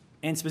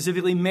 and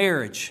specifically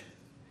marriage,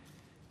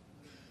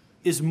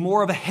 is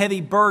more of a heavy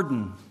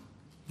burden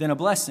than a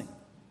blessing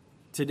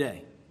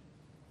today.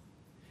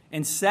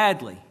 And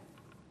sadly,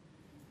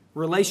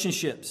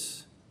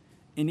 relationships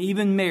and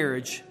even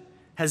marriage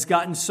has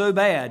gotten so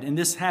bad, and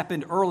this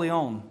happened early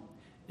on,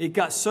 it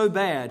got so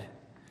bad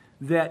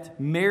that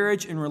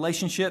marriage and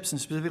relationships,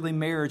 and specifically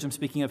marriage I'm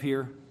speaking of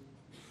here,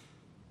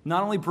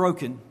 not only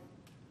broken,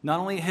 not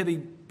only a heavy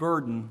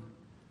burden,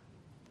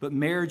 but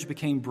marriage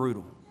became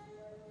brutal.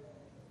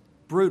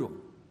 Brutal.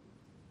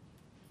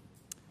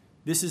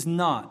 This is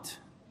not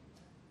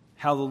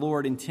how the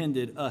Lord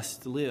intended us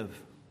to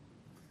live.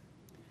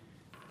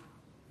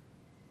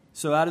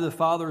 So out of the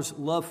Father's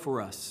love for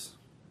us,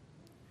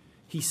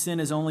 He sent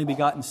His only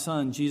begotten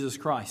Son, Jesus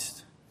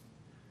Christ,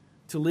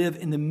 to live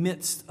in the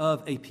midst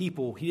of a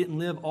people. He didn't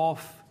live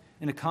off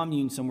in a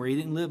commune somewhere. He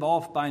didn't live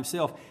off by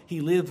Himself.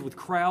 He lived with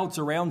crowds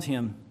around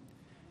Him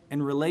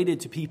and related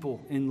to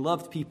people and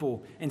loved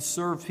people and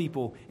served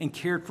people and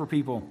cared for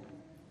people.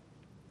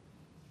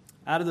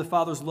 Out of the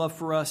Father's love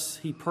for us,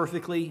 He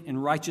perfectly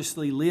and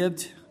righteously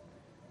lived,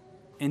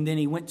 and then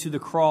He went to the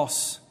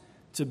cross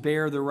to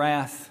bear the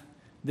wrath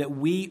that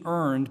we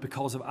earned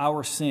because of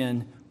our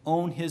sin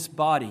on His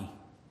body,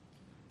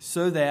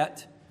 so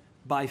that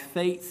by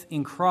faith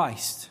in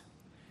Christ,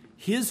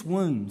 His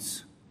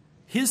wounds,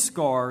 His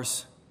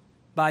scars,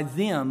 by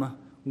them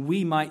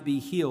we might be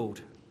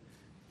healed.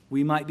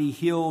 We might be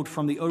healed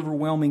from the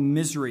overwhelming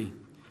misery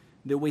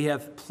that we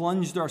have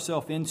plunged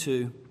ourselves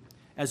into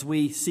as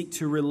we seek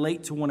to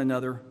relate to one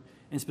another,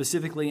 and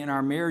specifically in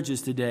our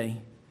marriages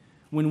today.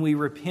 When we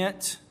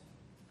repent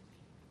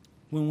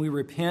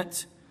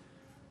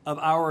of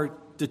our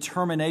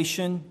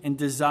determination and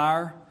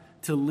desire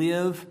to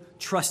live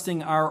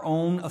trusting our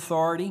own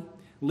authority,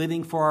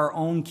 living for our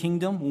own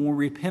kingdom, when we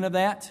repent of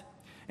that,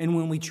 and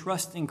when we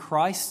trust in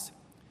Christ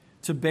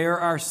to bear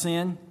our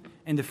sin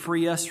and to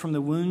free us from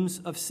the wounds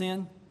of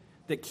sin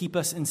that keep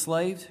us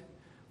enslaved,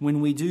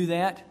 when we do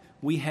that,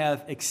 we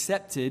have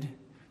accepted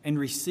and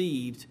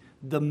received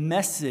the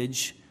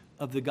message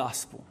of the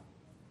gospel.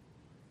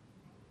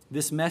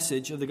 This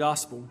message of the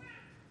gospel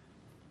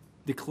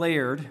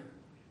declared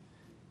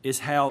is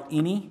how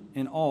any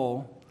and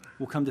all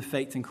will come to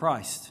faith in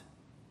Christ.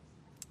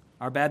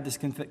 Our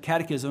Baptist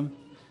Catechism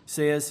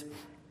says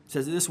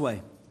it this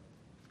way.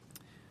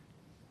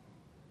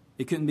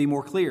 It couldn't be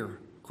more clear.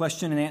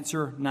 Question and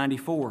answer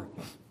 94.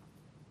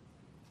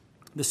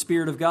 The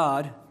Spirit of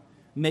God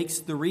makes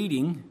the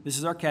reading, this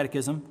is our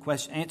catechism,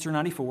 question, answer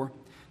 94.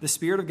 The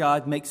Spirit of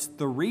God makes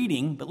the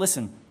reading, but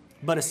listen,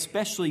 but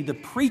especially the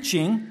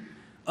preaching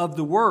of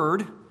the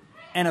Word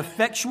an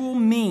effectual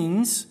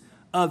means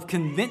of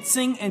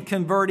convincing and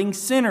converting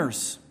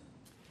sinners,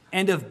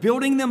 and of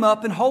building them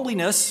up in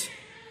holiness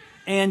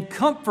and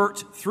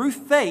comfort through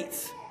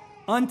faith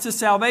unto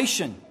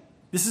salvation.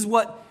 This is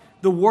what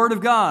the Word of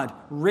God,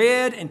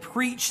 read and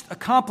preached,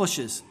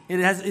 accomplishes.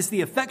 It's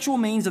the effectual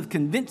means of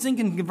convincing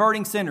and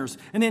converting sinners,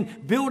 and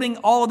then building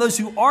all of those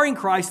who are in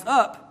Christ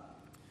up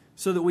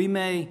so that we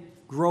may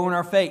grow in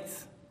our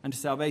faith unto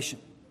salvation.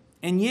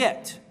 And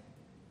yet,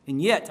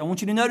 I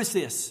want you to notice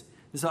this.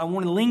 I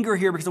want to linger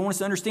here because I want us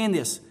to understand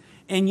this.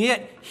 And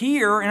yet,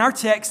 here in our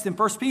text in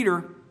 1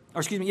 Peter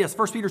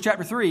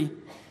chapter 3,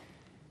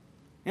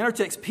 in our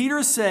text, Peter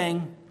is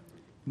saying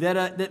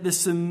that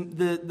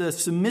the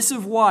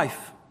submissive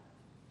wife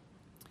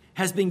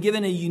has been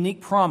given a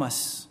unique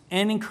promise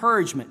and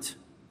encouragement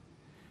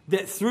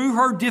that through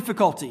her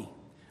difficulty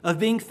of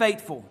being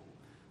faithful,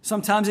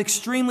 sometimes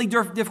extremely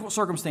difficult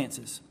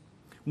circumstances,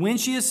 when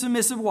she is a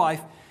submissive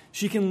wife,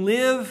 she can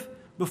live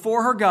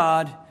before her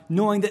God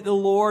knowing that the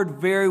Lord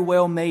very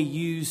well may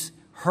use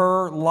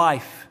her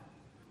life,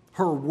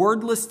 her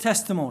wordless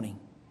testimony,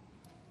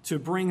 to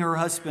bring her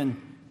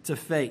husband to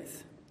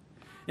faith.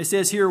 It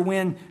says here,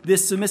 when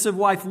this submissive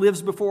wife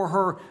lives before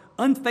her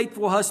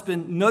unfaithful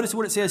husband, notice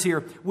what it says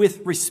here,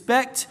 with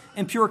respect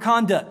and pure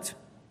conduct.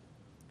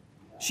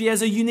 She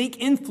has a unique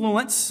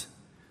influence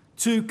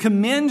to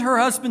commend her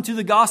husband to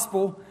the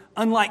gospel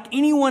unlike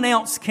anyone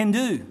else can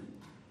do.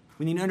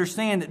 We need to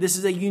understand that this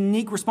is a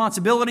unique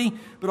responsibility,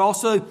 but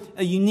also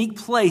a unique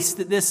place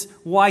that this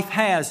wife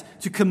has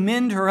to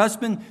commend her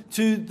husband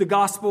to the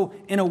gospel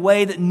in a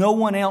way that no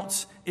one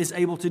else is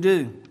able to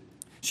do.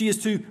 She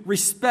is to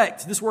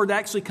respect. This word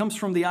actually comes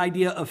from the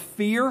idea of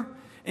fear,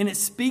 and it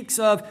speaks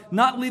of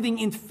not living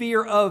in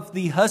fear of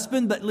the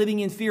husband, but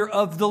living in fear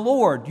of the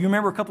Lord. You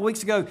remember a couple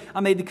weeks ago,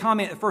 I made the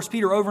comment that 1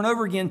 Peter over and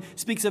over again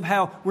speaks of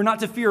how we're not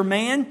to fear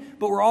man,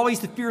 but we're always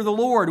to fear the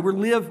Lord. We're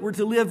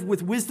to live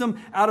with wisdom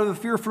out of a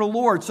fear for the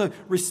Lord. So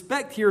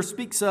respect here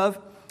speaks of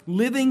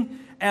living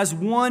as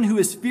one who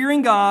is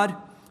fearing God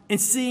and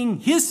seeing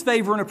His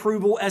favor and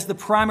approval as the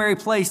primary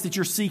place that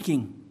you're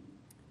seeking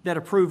that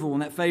approval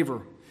and that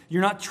favor.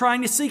 You're not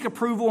trying to seek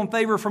approval and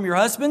favor from your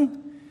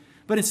husband,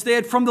 but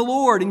instead from the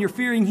Lord, and you're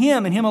fearing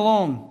Him and Him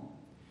alone.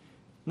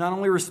 Not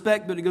only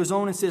respect, but it goes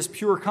on and says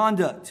pure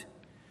conduct.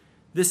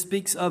 This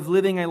speaks of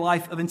living a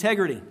life of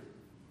integrity,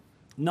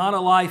 not a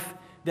life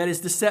that is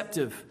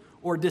deceptive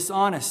or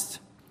dishonest,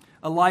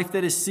 a life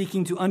that is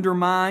seeking to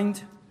undermine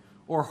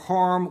or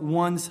harm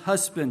one's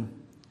husband,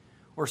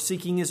 or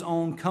seeking his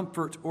own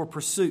comfort or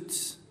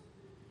pursuits.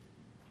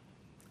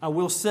 I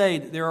will say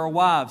that there are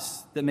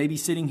wives that may be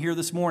sitting here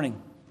this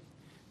morning.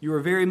 You are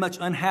very much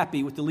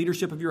unhappy with the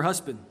leadership of your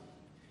husband.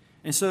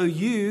 And so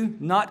you,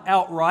 not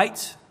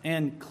outright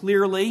and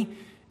clearly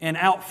and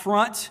out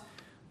front,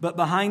 but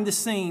behind the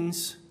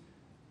scenes,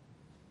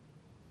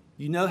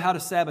 you know how to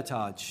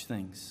sabotage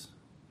things.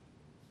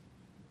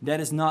 That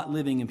is not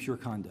living in pure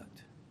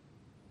conduct.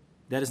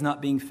 That is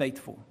not being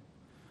faithful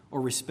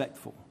or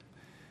respectful.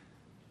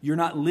 You're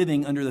not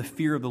living under the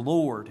fear of the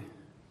Lord.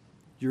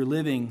 You're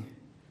living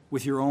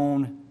with your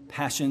own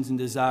passions and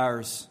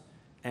desires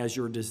as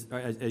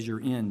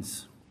your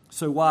ends.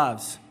 So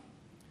wives,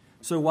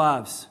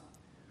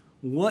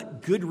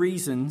 what good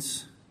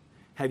reasons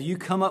have you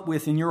come up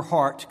with in your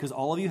heart, because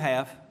all of you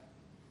have,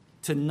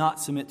 to not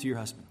submit to your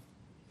husband?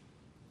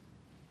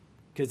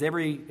 Because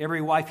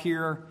every wife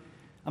here,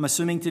 I'm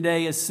assuming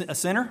today, is a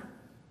sinner.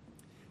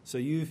 So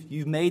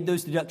you've made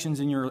those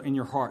deductions in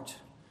your heart.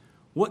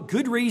 What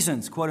good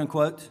reasons, quote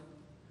unquote,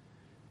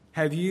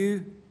 have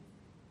you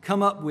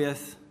come up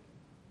with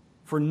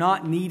for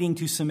not needing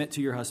to submit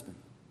to your husband?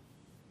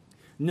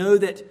 Know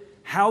that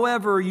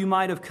however you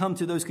might have come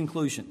to those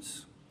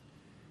conclusions,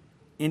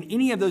 in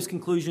any of those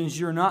conclusions,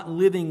 you're not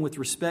living with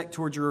respect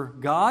towards your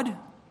God,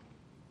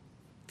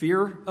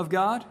 fear of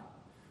God,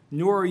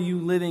 nor are you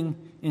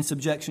living in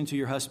subjection to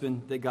your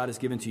husband that God has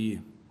given to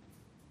you.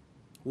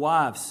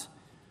 Wives,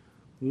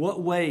 what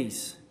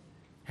ways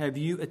have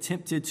you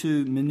attempted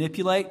to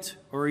manipulate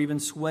or even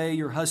sway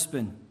your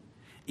husband,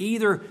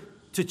 either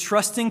to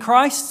trust in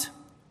Christ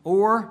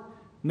or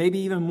maybe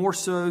even more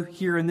so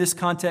here in this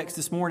context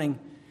this morning,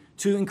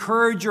 to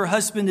encourage your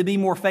husband to be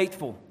more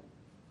faithful,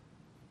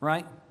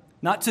 right?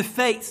 Not to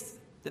faith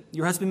that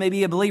your husband may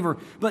be a believer,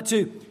 but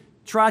to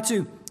try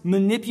to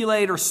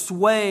manipulate or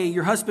sway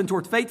your husband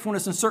toward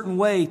faithfulness in a certain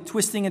way,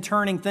 twisting and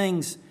turning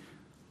things,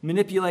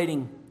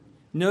 manipulating.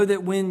 Know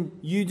that when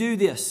you do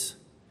this,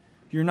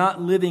 you're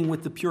not living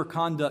with the pure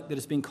conduct that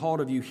is being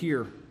called of you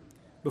here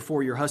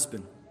before your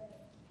husband.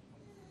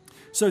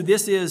 So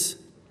this is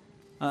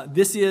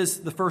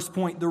the first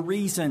point, the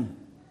reason.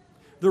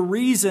 The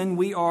reason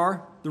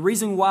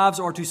wives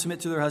are to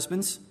submit to their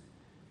husbands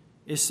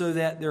is so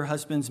that their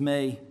husbands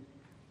may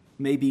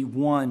be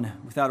won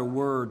without a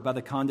word by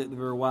the conduct of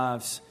their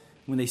wives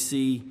when they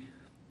see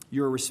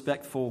your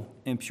respectful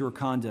and pure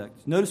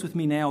conduct. Notice with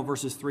me now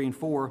verses 3 and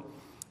 4,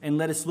 and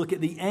let us look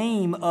at the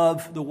aim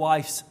of the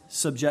wife's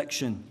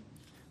subjection.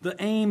 The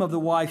aim of the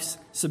wife's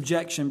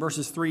subjection,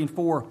 verses 3 and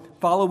 4.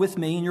 Follow with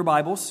me in your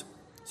Bibles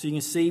so you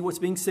can see what's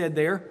being said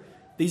there.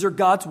 These are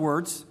God's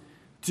words.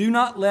 Do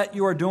not let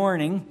your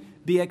adorning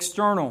be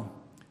external,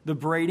 the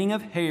braiding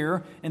of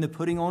hair and the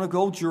putting on of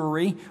gold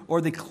jewelry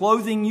or the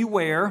clothing you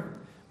wear,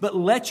 but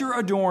let your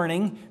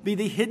adorning be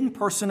the hidden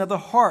person of the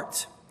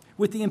heart,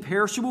 with the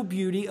imperishable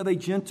beauty of a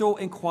gentle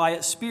and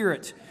quiet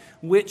spirit,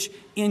 which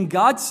in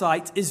God's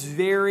sight is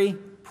very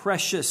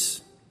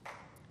precious.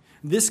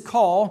 This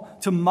call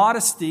to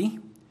modesty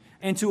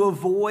and to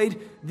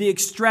avoid the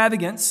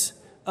extravagance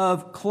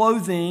of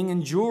clothing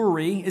and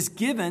jewelry is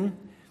given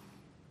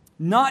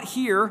not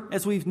here,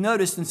 as we've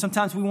noticed, and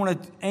sometimes we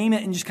want to aim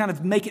it and just kind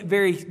of make it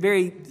very,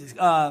 very,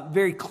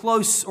 very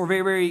close or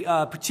very, very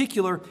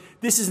particular.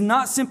 This is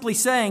not simply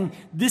saying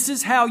this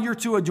is how you're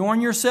to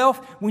adorn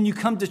yourself when you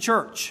come to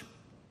church.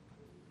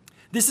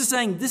 This is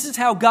saying this is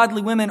how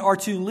godly women are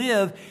to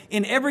live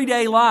in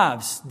everyday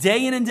lives,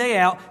 day in and day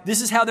out.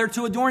 This is how they're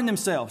to adorn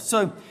themselves.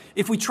 So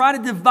if we try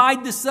to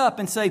divide this up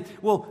and say,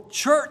 well,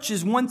 church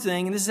is one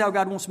thing, and this is how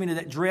God wants me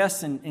to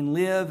dress and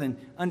live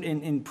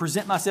and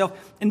present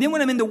myself, and then when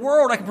I'm in the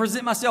world, I can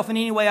present myself in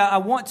any way I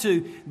want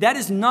to, that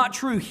is not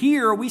true.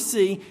 Here we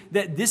see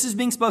that this is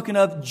being spoken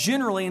of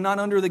generally and not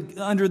under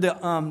the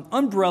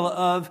umbrella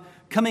of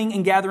coming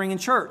and gathering in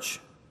church.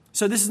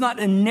 So this is not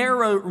a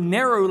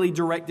narrowly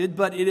directed,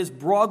 but it is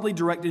broadly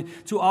directed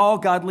to all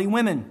godly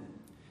women.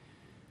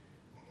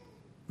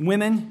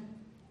 Women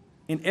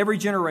in every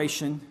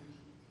generation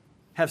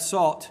have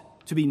sought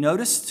to be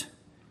noticed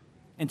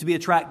and to be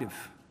attractive.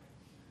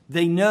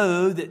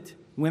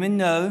 Women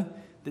know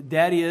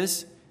that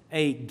is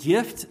a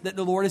gift that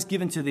the Lord has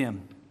given to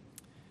them.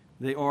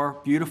 They are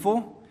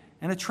beautiful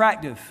and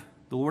attractive.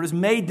 The Lord has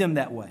made them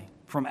that way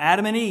from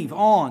Adam and Eve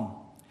on.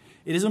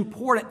 It is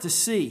important to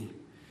see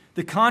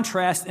the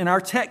contrast in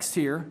our text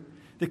here,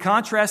 the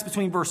contrast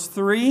between verse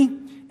 3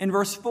 and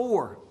verse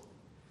 4.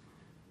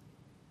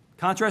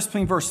 Contrast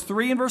between verse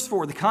 3 and verse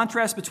 4. The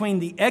contrast between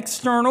the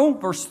external,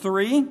 verse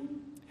 3,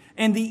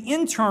 and the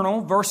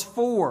internal, verse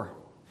 4.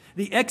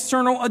 The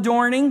external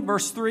adorning,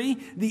 verse 3,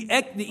 the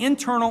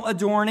internal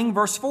adorning,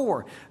 verse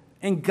 4.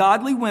 And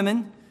godly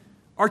women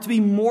are to be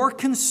more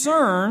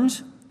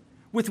concerned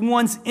with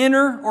one's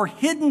inner or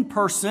hidden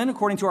person,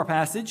 according to our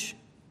passage.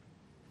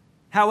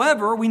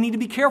 However, we need to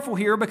be careful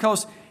here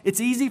because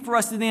it's easy for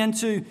us to then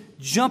to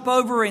jump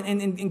over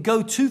and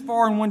go too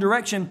far in one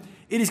direction.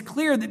 It is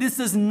clear that this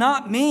does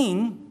not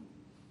mean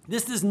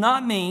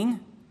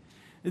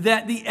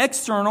that the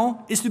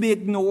external is to be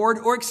ignored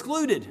or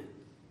excluded.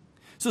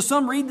 So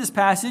some read this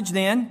passage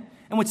then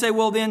and would say,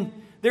 well, then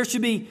there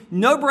should be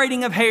no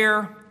braiding of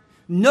hair,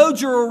 no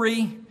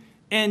jewelry,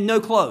 and no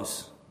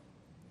clothes.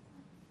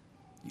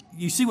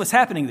 You see what's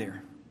happening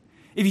there.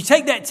 If you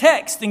take that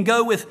text and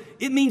go with,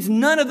 it means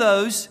none of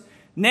those,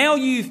 now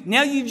you've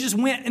just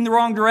went in the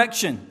wrong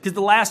direction, because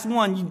the last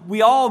one,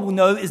 we all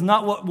know, is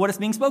not what is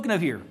being spoken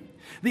of here.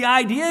 The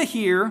idea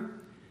here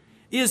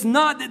is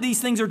not that these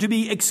things are to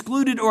be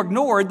excluded or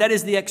ignored, that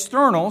is the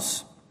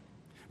externals,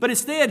 but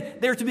instead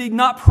they're to be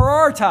not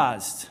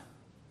prioritized.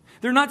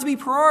 They're not to be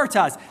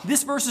prioritized.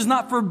 This verse is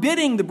not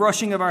forbidding the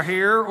brushing of our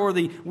hair or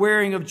the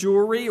wearing of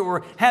jewelry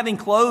or having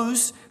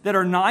clothes that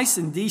are nice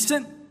and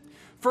decent.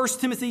 1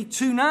 Timothy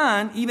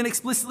 2:9 even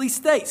explicitly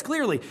states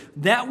clearly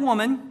that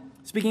woman,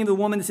 speaking of the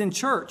woman that's in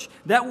church,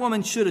 that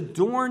woman should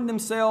adorn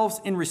themselves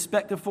in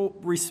respectable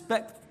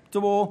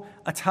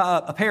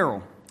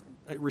apparel.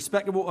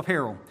 Respectable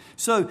apparel.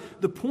 So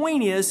the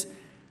point is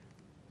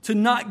to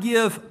not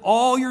give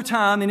all your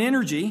time and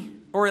energy,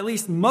 or at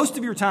least most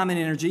of your time and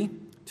energy,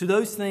 to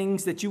those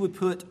things that you would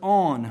put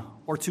on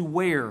or to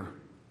wear.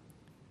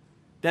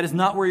 That is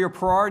not where your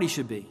priority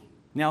should be.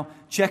 Now,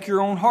 check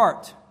your own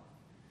heart.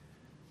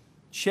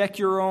 Check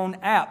your own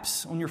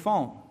apps on your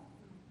phone.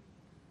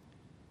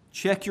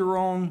 Check your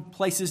own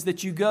places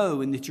that you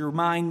go and that your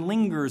mind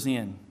lingers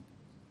in.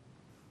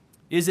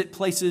 Is it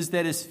places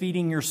that is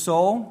feeding your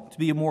soul to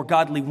be a more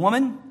godly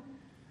woman?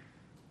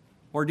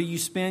 Or do you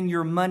spend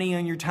your money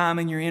and your time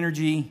and your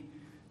energy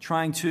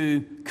trying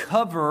to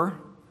cover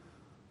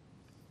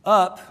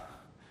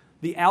up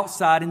the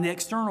outside and the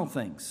external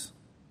things?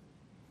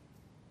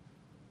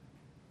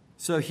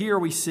 So here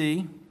we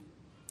see,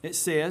 it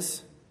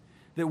says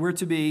that we're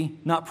to be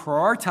not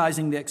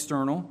prioritizing the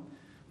external,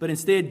 but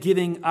instead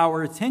giving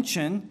our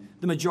attention,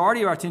 the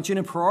majority of our attention,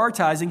 and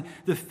prioritizing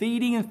the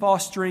feeding and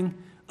fostering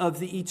of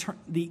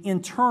the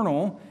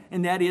internal,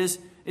 and that is,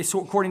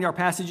 according to our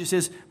passage, it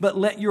says, but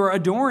let your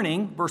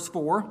adorning, verse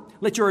 4,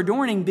 let your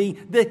adorning be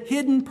the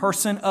hidden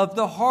person of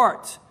the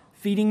heart,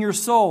 feeding your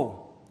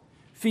soul,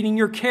 feeding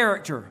your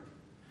character,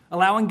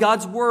 allowing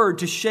God's word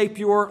to shape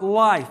your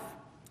life.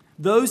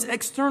 Those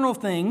external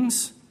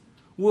things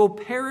will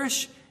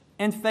perish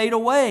and fade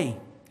away,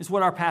 is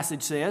what our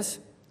passage says,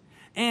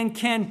 and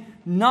can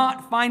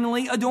not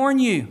finally adorn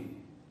you.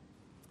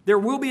 There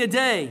will be a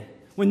day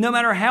when no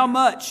matter how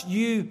much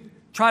you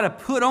try to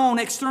put on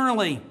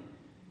externally,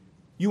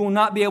 you will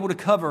not be able to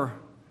cover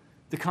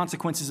the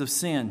consequences of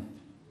sin,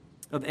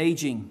 of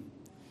aging,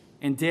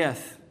 and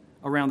death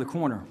around the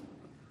corner.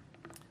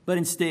 But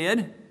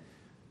instead,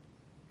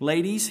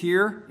 ladies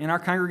here in our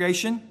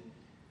congregation,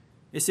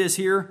 it says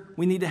here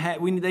they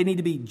need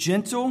to be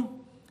gentle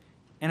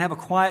and have a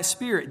quiet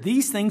spirit.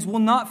 These things will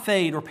not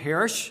fade or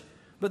perish,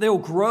 but they will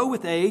grow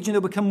with age and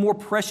they'll become more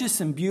precious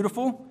and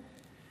beautiful.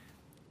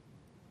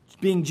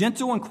 Being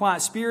gentle and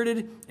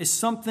quiet-spirited is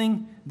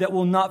something that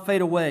will not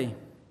fade away,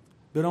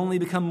 but only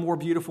become more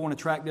beautiful and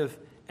attractive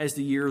as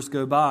the years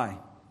go by.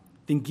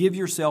 Then give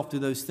yourself to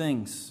those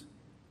things.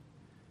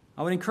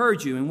 I would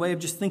encourage you, in way of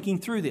just thinking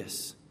through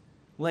this,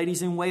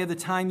 ladies, in way of the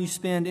time you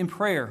spend in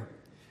prayer,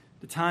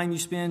 the time you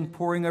spend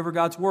poring over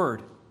God's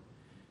Word,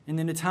 and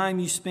then the time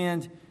you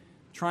spend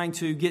trying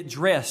to get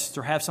dressed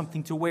or have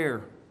something to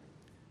wear.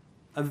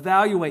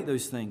 Evaluate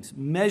those things.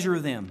 Measure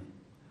them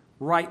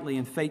rightly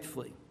and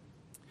faithfully.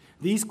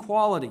 These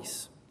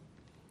qualities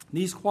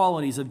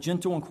of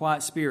gentle and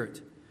quiet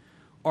spirit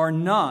are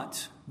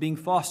not being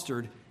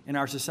fostered in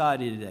our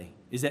society today.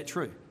 Is that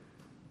true?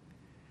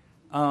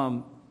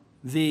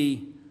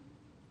 The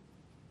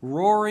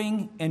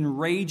roaring and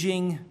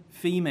raging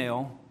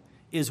female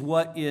is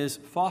what is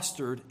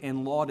fostered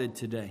and lauded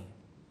today.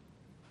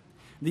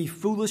 The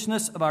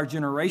foolishness of our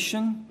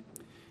generation,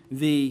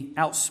 the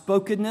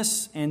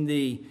outspokenness and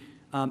the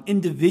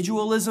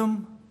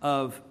individualism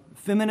of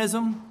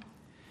feminism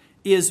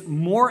is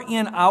more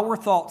in our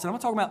thoughts. And I'm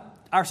not talking about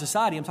our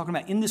society. I'm talking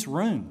about in this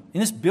room, in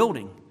this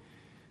building.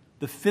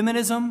 The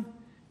feminism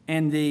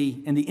and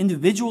the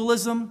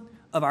individualism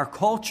of our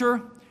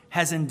culture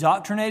has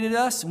indoctrinated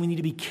us, and we need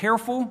to be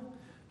careful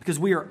because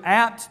we are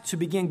apt to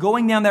begin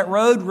going down that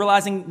road,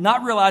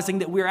 not realizing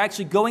that we are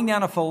actually going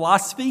down a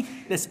philosophy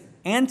that's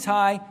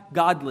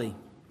anti-godly.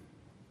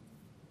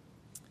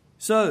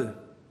 So,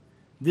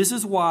 this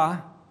is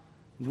why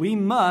we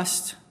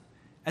must,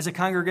 as a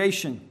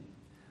congregation,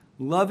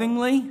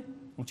 lovingly, I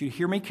want you to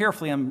hear me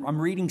carefully.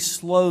 I'm reading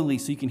slowly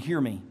so you can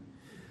hear me.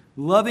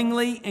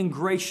 Lovingly and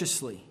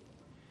graciously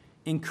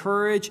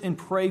encourage and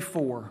pray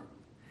for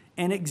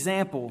and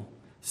example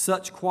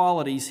such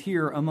qualities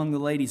here among the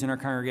ladies in our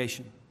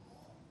congregation.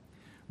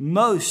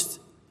 Most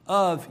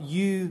of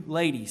you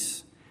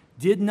ladies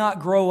did not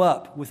grow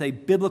up with a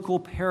biblical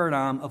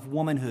paradigm of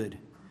womanhood.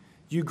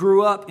 You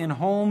grew up in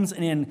homes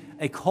and in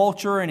a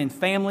culture and in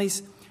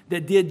families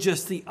that did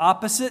just the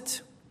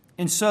opposite.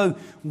 And so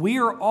we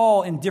are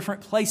all in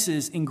different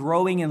places in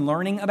growing and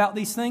learning about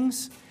these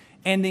things.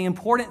 And the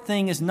important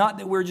thing is not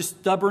that we're just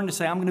stubborn to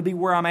say, I'm going to be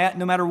where I'm at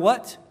no matter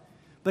what.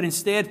 But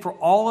instead for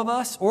all of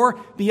us, or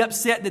be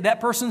upset that that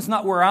person's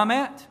not where I'm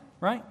at,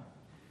 right?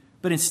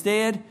 But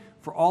instead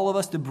for all of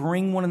us to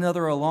bring one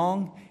another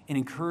along and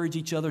encourage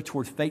each other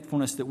toward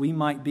faithfulness, that we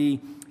might be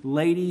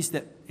ladies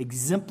that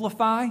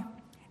exemplify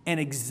and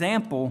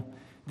example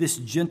this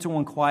gentle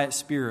and quiet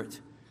spirit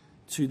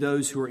to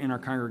those who are in our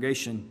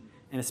congregation,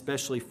 and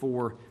especially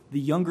for the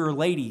younger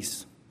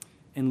ladies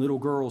and little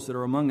girls that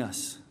are among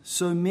us.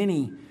 So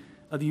many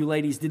of you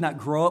ladies did not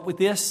grow up with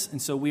this,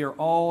 and so we are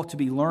all to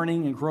be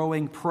learning and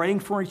growing, praying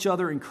for each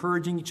other,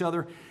 encouraging each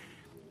other,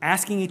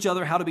 asking each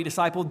other how to be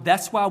discipled.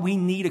 That's why we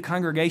need a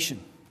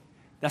congregation.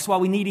 That's why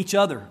we need each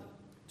other,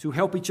 to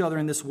help each other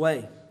in this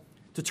way,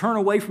 to turn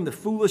away from the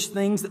foolish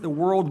things that the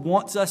world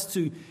wants us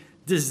to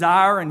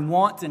desire and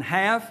want and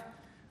have.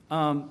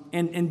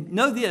 And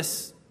know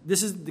this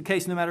is the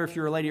case no matter if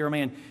you're a lady or a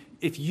man.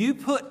 If you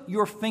put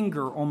your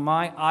finger on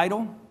my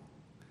idol,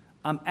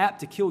 I'm apt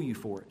to kill you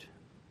for it,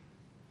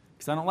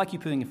 because I don't like you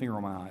putting a finger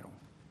on my idol.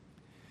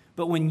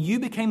 But when you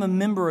became a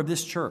member of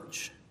this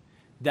church,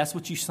 that's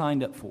what you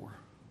signed up for.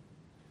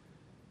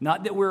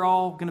 Not that we're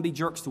all going to be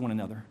jerks to one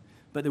another,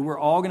 but that we're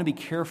all going to be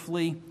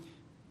carefully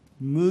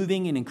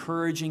moving and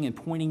encouraging and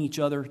pointing each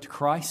other to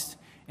Christ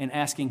and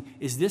asking,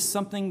 is this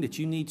something that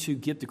you need to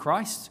give to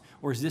Christ,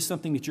 or is this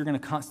something that you're going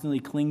to constantly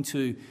cling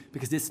to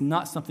because it's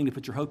not something to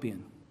put your hope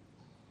in?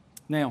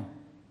 Now,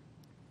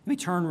 let me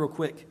turn real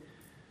quick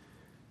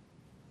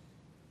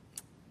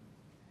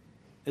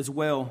as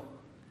well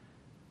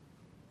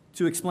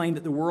to explain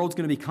that the world's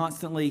going to be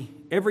constantly,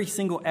 every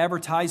single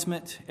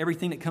advertisement,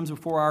 everything that comes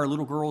before our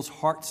little girls'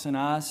 hearts and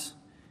eyes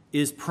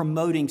is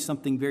promoting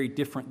something very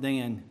different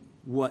than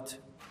what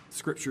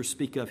Scriptures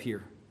speak of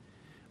here.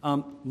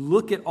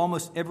 Look at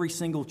almost every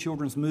single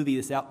children's movie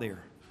that's out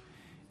there.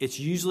 It's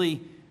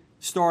usually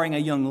starring a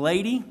young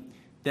lady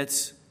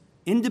that's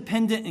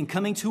independent and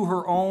coming to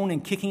her own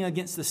and kicking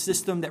against the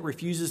system that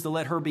refuses to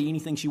let her be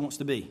anything she wants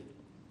to be.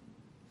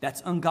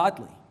 That's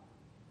ungodly.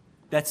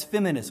 That's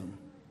feminism.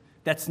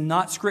 That's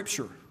not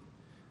Scripture.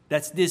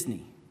 That's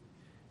Disney.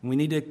 And we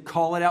need to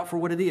call it out for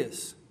what it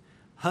is.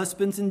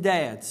 Husbands and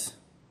dads,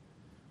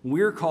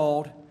 we're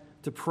called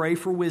to pray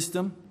for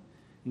wisdom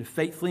and to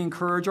faithfully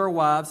encourage our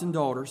wives and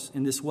daughters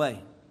in this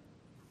way.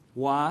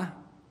 Why?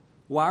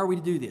 Why are we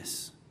to do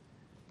this?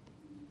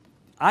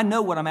 I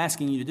know what I'm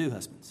asking you to do,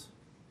 husbands.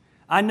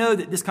 I know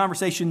that this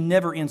conversation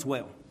never ends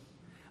well.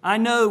 I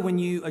know when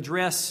you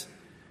address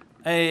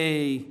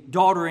a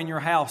daughter in your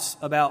house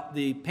about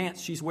the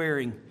pants she's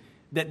wearing,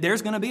 that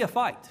there's going to be a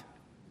fight.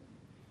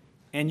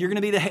 And you're going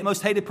to be the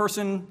most hated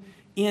person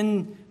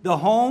in the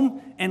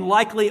home and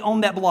likely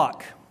on that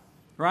block,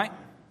 right?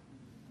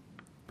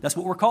 That's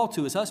what we're called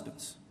to as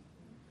husbands.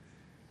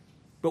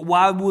 But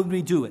why would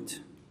we do it?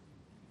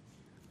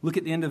 Look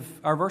at the end of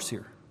our verse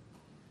here.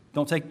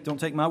 Don't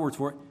take my words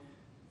for it.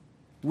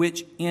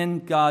 Which in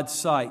God's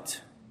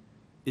sight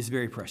is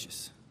very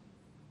precious.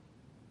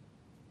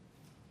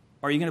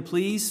 Are you going to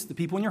please the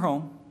people in your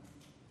home?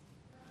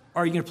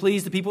 Are you going to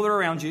please the people that are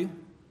around you?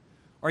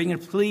 Are you going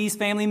to please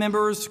family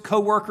members,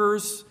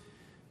 co-workers,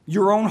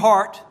 your own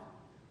heart?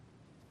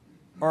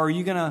 Or are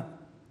you going to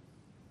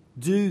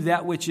do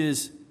that which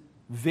is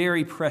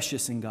very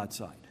precious in God's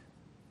sight?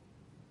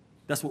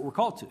 That's what we're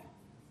called to.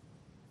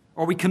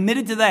 Are we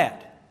committed to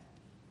that?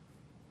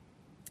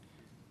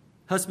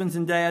 Husbands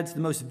and dads, the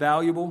most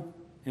valuable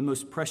and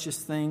most precious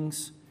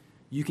things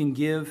you can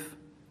give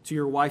to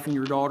your wife and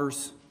your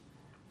daughters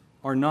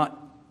are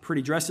not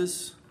pretty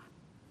dresses,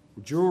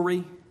 or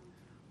jewelry,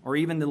 or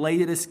even the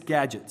latest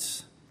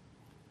gadgets.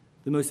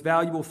 The most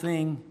valuable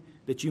thing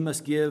that you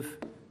must give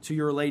to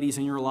your ladies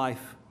in your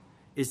life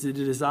is the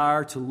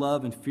desire to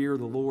love and fear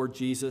the Lord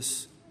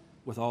Jesus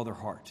with all their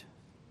heart.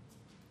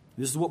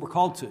 This is what we're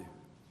called to.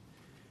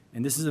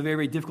 And this is a very,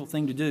 very difficult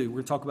thing to do. We're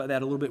going to talk about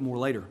that a little bit more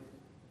later.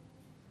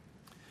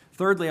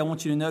 Thirdly, I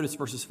want you to notice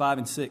verses 5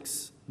 and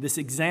 6, this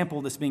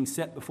example that's being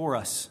set before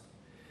us.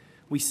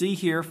 We see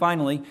here,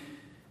 finally,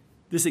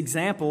 this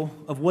example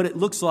of what it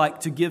looks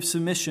like to give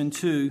submission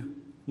to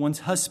one's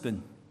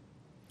husband.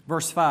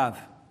 Verse 5,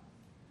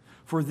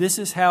 for this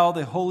is how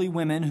the holy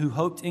women who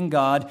hoped in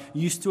God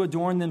used to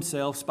adorn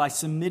themselves by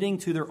submitting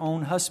to their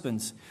own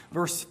husbands.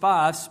 Verse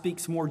 5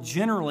 speaks more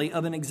generally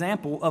of an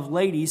example of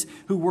ladies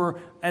who were,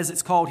 as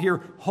it's called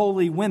here,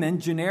 holy women,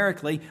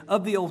 generically,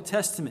 of the Old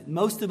Testament.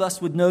 Most of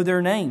us would know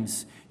their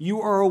names.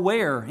 You are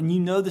aware and you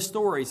know the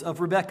stories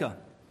of Rebekah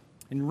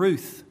and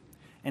Ruth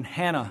and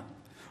Hannah,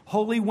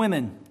 holy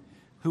women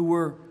who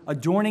were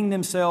adorning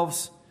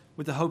themselves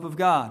with the hope of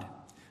God.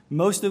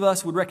 Most of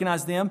us would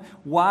recognize them.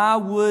 Why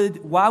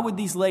would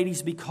these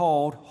ladies be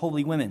called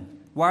holy women?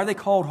 Why are they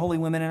called holy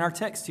women in our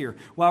text here?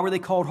 Why were they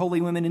called holy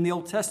women in the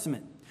Old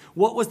Testament?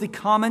 What was the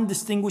common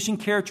distinguishing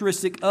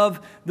characteristic of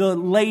the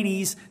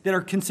ladies that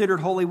are considered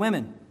holy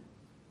women?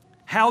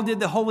 How did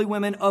the holy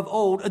women of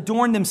old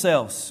adorn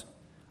themselves?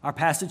 Our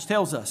passage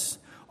tells us.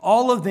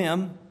 All of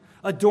them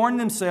adorned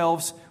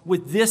themselves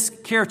with this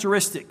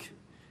characteristic.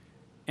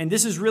 And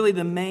this is really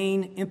the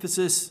main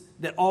emphasis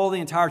that all the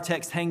entire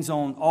text hangs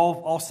on,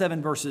 all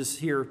 7 verses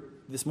here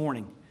this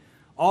morning.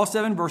 All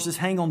 7 verses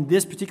hang on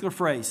this particular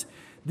phrase.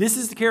 This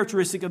is the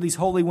characteristic of these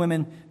holy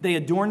women. They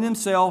adorn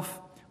themselves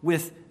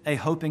with a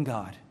hope in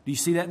God. Do Do you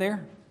see that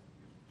there?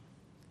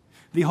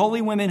 The holy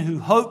women who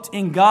hoped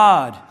in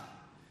God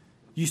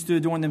used to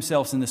adorn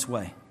themselves in this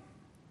way.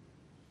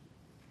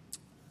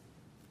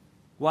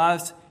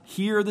 Wives,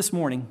 here this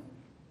morning,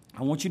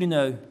 I want you to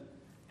know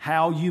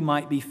how you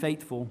might be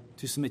faithful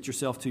to submit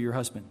yourself to your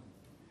husband.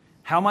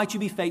 How might you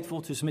be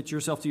faithful to submit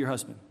yourself to your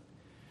husband?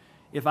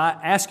 If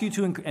I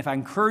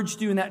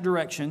encouraged you in that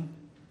direction,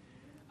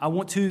 I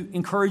want to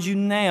encourage you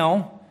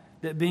now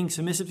that being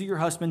submissive to your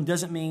husband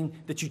doesn't mean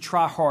that you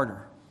try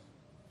harder,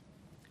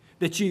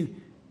 that you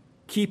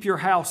keep your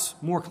house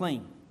more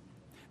clean,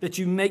 that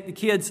you make the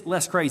kids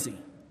less crazy,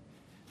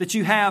 that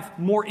you have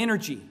more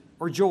energy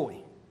or joy,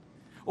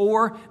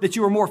 or that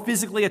you are more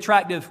physically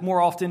attractive more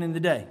often in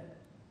the day.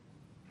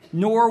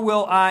 Nor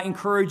will I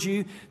encourage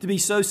you to be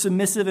so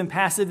submissive and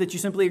passive that you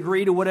simply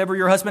agree to whatever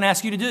your husband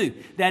asks you to do.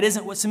 That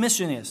isn't what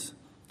submission is.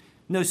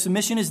 No,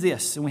 submission is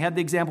this, and we have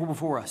the example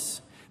before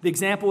us. The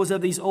example is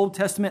of these Old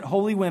Testament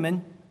holy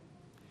women,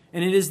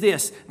 and it is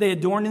this. They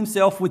adorned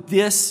themselves with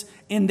this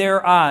in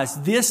their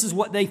eyes. This is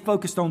what they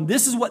focused on.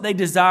 This is what they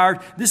desired.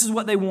 This is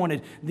what they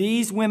wanted.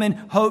 These women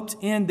hoped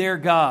in their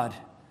God.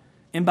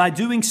 And by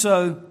doing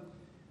so,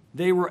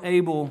 they were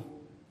able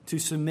to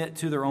submit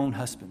to their own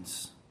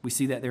husbands. We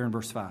see that there in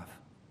verse 5.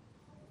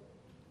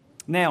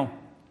 Now,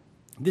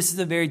 this is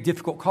a very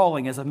difficult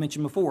calling, as I've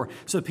mentioned before.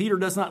 So Peter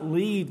does not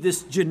leave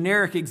this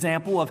generic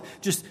example of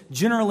just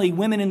generally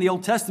women in the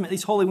Old Testament,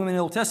 these holy women in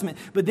the Old Testament.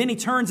 But then he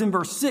turns in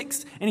verse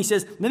 6 and he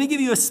says, let me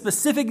give you a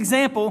specific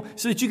example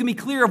so that you can be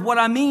clear of what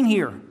I mean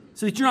here,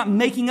 so that you're not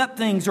making up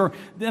things or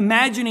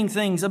imagining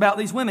things about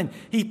these women.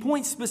 He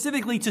points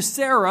specifically to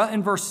Sarah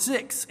in verse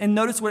 6, and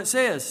notice what it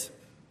says.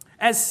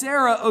 As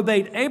Sarah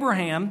obeyed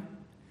Abraham,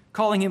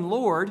 calling him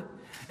Lord,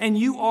 and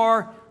you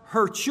are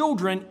her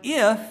children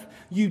if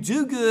you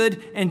do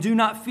good and do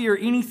not fear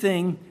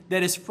anything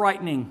that is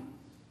frightening.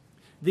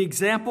 The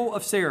example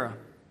of Sarah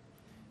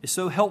is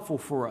so helpful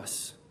for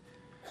us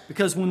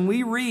because when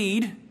we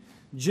read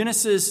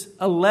Genesis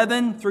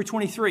 11 through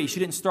 23, she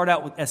didn't start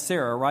out as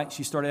Sarah, right?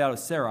 She started out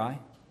as Sarai,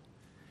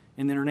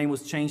 and then her name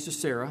was changed to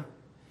Sarah.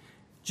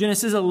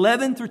 Genesis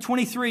 11 through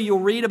 23, you'll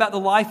read about the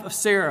life of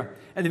Sarah.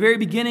 At the very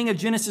beginning of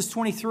Genesis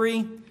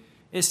 23,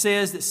 it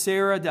says that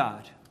Sarah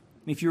died.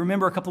 If you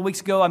remember a couple of weeks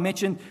ago, I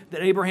mentioned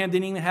that Abraham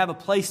didn't even have a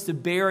place to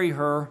bury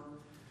her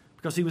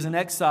because he was an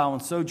exile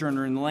and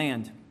sojourner in the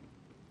land.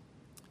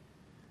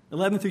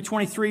 11 through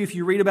 23, if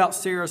you read about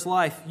Sarah's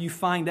life, you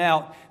find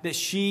out that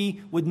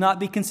she would not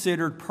be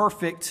considered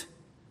perfect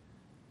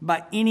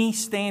by any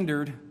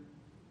standard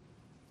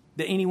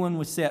that anyone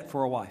would set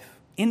for a wife,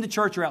 in the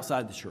church or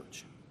outside the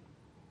church.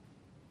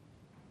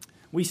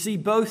 We see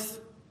both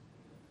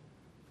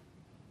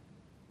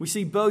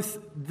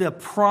the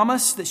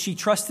promise that she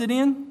trusted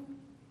in,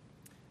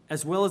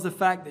 as well as the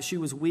fact that she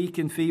was weak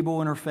and feeble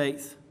in her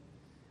faith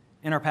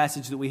in our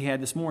passage that we had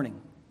this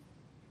morning.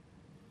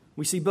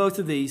 We see both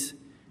of these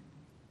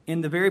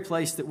in the very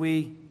place that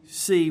we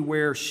see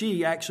where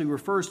she actually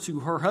refers to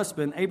her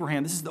husband,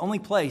 Abraham. This is the only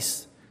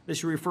place that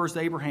she refers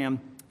to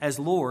Abraham as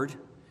Lord.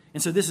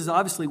 And so this is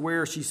obviously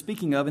where she's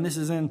speaking of, and this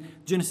is in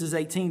Genesis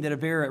 18 that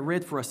Avera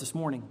read for us this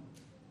morning.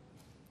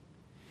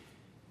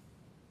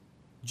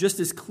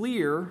 Just as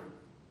clear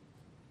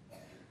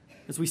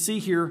as we see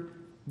here,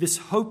 this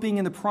hoping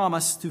in the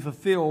promise to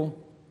fulfill,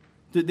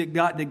 that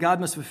God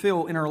must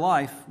fulfill in our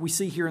life, we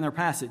see here in our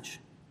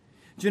passage.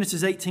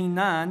 Genesis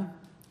 18:9,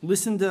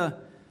 listen to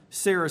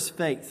Sarah's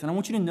faith. And I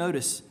want you to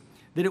notice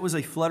that it was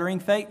a fluttering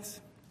faith.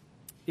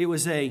 It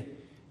was a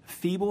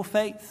feeble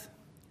faith.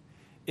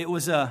 It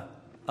was a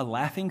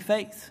laughing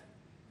faith.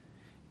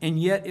 And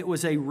yet it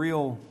was a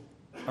real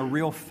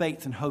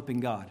faith and hope in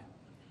God.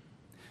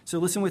 So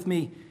listen with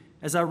me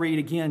as I read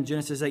again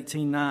Genesis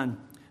 18:9.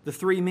 The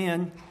three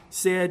men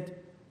said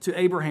to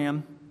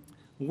Abraham,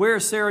 "Where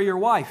is Sarah your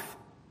wife?"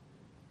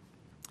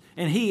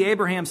 And he,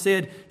 Abraham,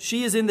 said,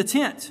 "She is in the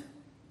tent."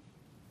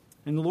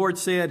 And the Lord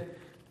said,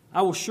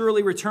 "I will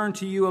surely return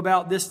to you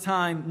about this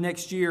time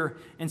next year,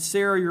 and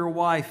Sarah your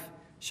wife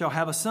shall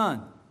have a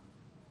son."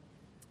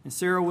 And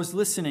Sarah was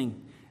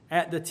listening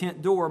at the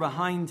tent door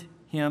behind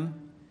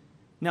him.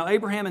 Now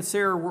Abraham and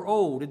Sarah were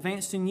old,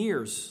 advanced in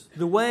years.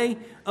 The way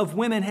of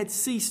women had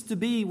ceased to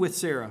be with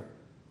Sarah.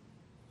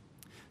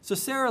 So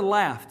Sarah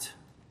laughed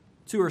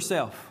to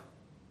herself.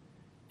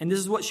 And this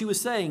is what she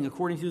was saying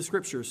according to the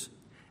Scriptures.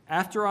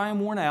 "After I am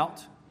worn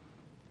out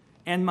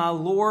and my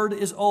Lord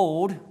is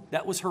old,"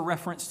 that was her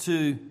reference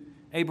to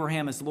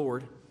Abraham as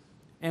Lord,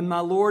 "and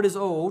my Lord is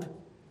old,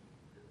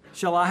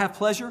 shall I have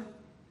pleasure?"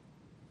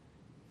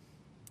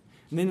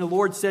 And then the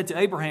Lord said to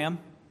Abraham,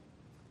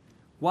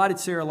 why did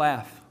Sarah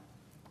laugh?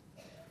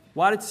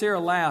 Why did Sarah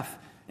laugh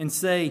and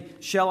say,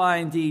 "Shall I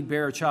indeed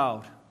bear a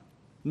child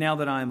now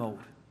that I am old?"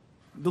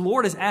 The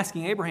Lord is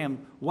asking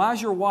Abraham, why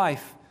is your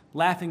wife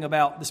laughing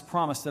about this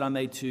promise that I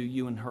made to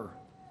you and her?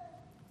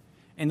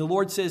 And the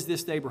Lord says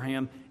this to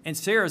Abraham, and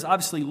Sarah's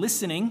obviously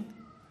listening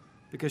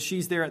because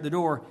she's there at the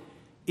door.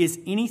 "Is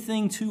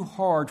anything too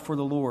hard for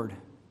the Lord?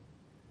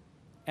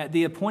 At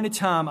the appointed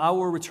time I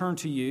will return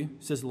to you,"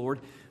 says the Lord,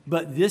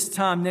 "but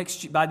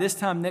by this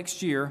time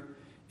next year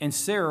and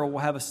Sarah will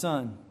have a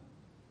son."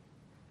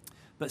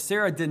 But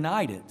Sarah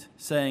denied it,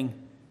 saying,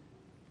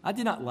 "I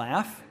did not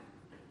laugh,"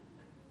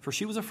 for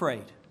she was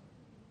afraid.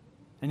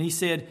 And he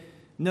said,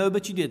 "No,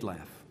 but you did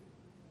laugh.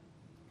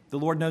 The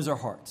Lord knows our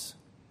hearts."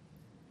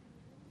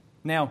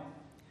 Now,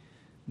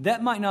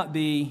 that might not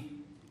be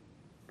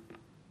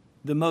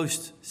the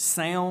most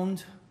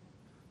sound,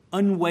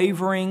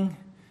 unwavering,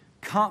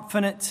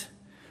 confident,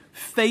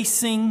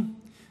 facing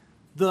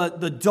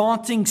the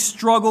daunting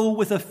struggle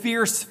with a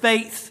fierce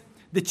faith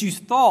that you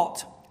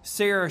thought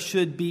Sarah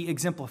should be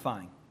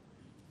exemplifying.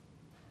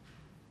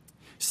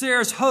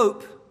 Sarah's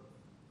hope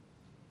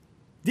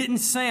didn't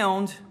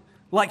sound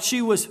like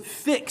she was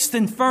fixed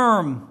and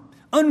firm,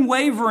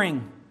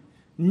 unwavering,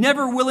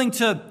 never willing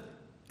to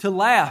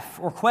laugh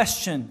or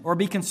question or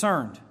be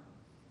concerned.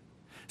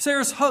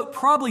 Sarah's hope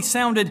probably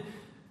sounded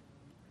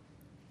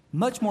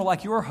much more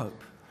like your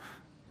hope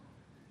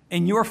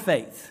and your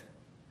faith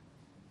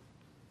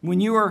when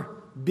you were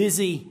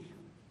busy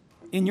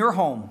in your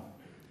home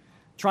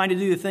trying to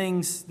do the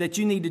things that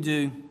you need to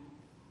do,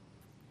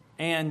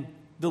 and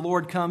the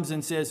Lord comes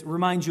and says,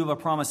 reminds you of a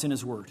promise in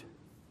His Word.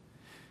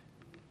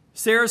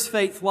 Sarah's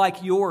faith,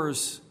 like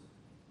yours,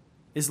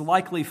 is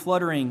likely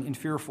fluttering and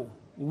fearful,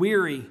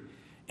 weary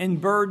and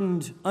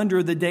burdened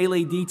under the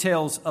daily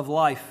details of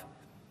life.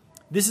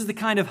 This is the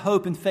kind of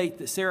hope and faith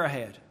that Sarah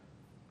had.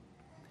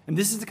 And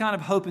this is the kind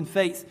of hope and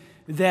faith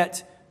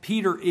that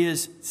Peter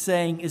is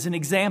saying is an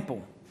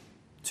example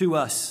to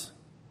us.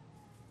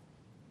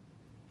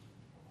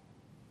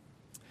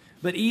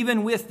 But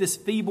even with this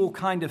feeble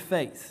kind of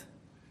faith,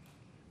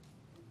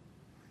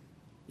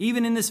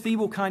 even in this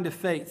feeble kind of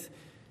faith,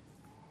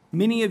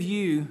 many of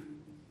you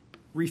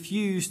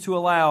refuse to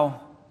allow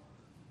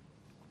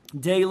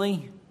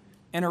daily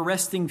and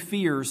arresting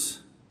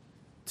fears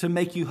to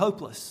make you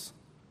hopeless.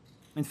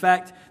 In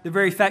fact, the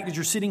very fact that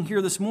you're sitting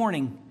here this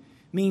morning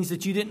means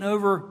that you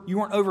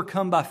weren't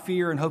overcome by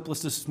fear and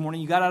hopelessness this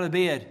morning. You got out of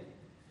bed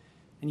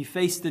and you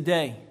faced the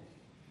day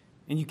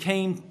and you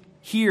came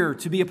here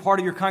to be a part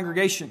of your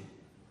congregation.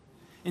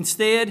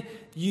 Instead,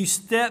 you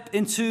step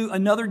into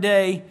another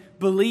day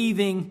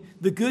believing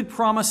the good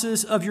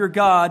promises of your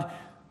God,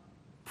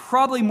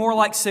 probably more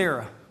like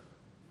Sarah.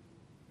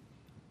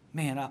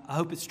 Man, I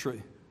hope it's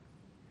true.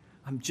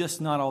 I'm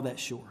just not all that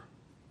sure.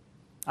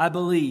 I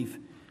believe.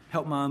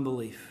 Help my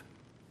unbelief.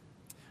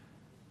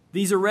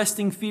 These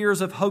arresting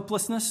fears of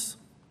hopelessness,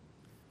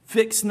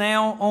 fixed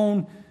now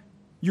on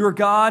your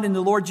God and the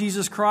Lord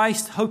Jesus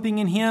Christ, hoping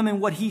in Him and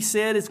what He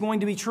said is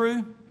going to be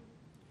true,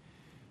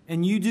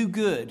 and you do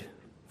good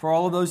for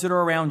all of those that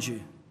are around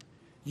you.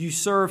 You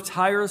serve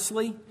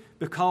tirelessly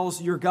because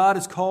your God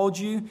has called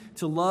you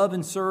to love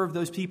and serve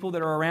those people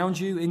that are around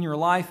you in your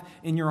life,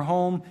 in your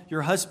home,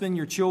 your husband,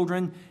 your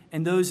children,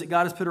 and those that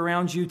God has put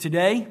around you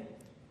today.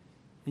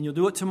 And you'll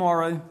do it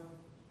tomorrow.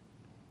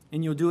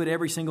 And you'll do it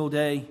every single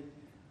day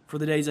for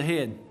the days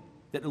ahead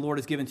that the Lord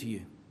has given to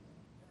you.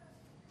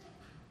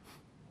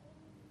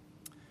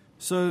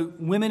 So,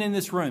 women in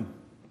this room,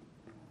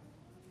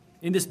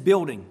 in this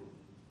building,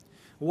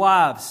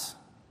 wives,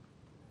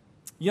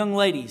 young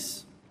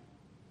ladies,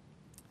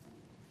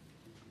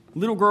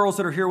 little girls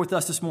that are here with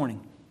us this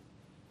morning,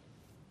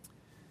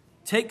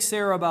 take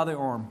Sarah by the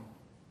arm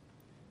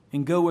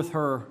and go with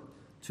her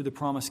to the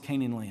promised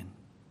Canaan land.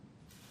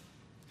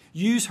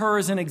 Use her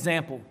as an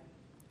example.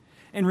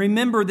 And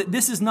remember that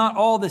this is not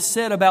all that's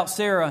said about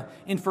Sarah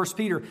in 1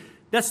 Peter.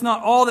 That's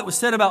not all that was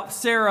said about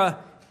Sarah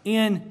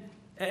in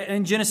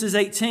Genesis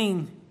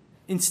 18.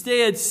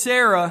 Instead,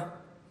 Sarah,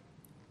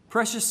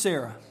 precious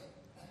Sarah,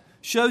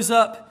 shows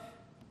up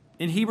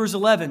in Hebrews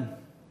 11.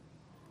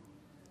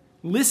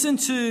 Listen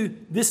to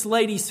this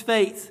lady's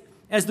faith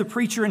as the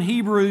preacher in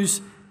Hebrews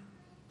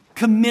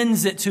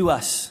commends it to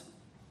us.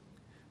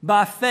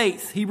 By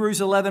faith,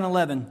 Hebrews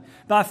 11:11.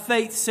 By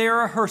faith,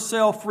 Sarah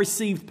herself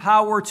received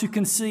power to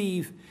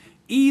conceive,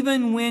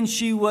 even when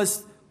she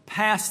was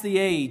past the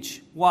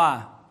age.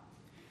 Why?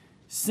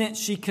 Since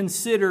she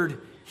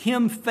considered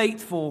Him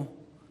faithful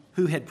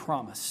who had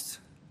promised.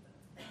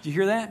 Did you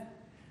hear that?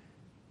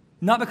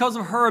 Not because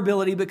of her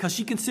ability, but because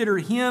she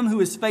considered Him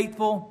who is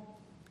faithful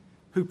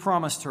who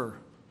promised her.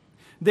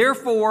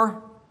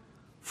 Therefore,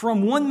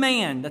 from one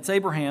man, that's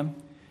Abraham,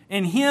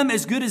 and him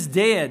as good as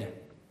dead,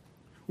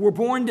 were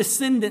born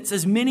descendants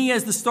as many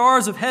as the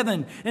stars of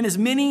heaven and as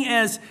many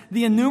as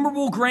the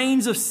innumerable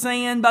grains of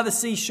sand by the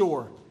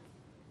seashore.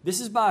 This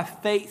is by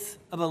faith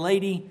of a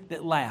lady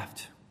that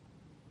laughed.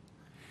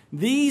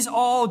 These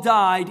all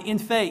died in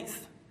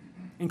faith,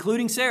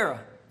 including Sarah,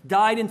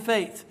 died in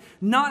faith,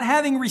 not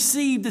having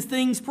received the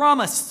things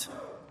promised,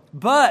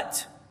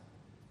 but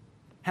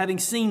having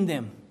seen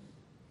them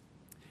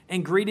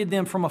and greeted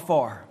them from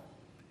afar.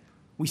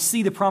 We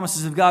see the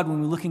promises of God when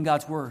we look in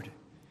God's Word.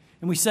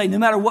 And we say, no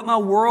matter what my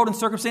world and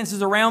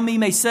circumstances around me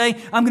may say,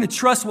 I'm going to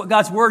trust what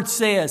God's Word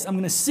says. I'm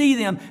going to see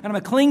them and I'm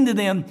going to cling to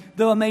them,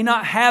 though I may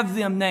not have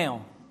them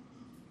now.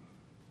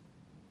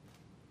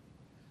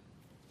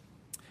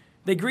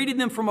 They greeted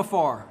them from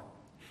afar.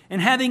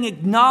 And having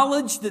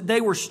acknowledged that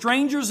they were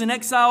strangers and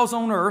exiles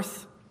on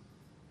earth,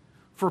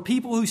 For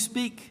people who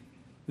speak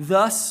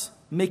thus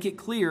make it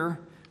clear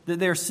that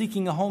they're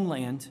seeking a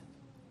homeland.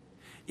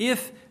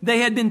 If they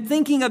had been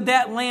thinking of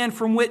that land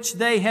from which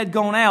they had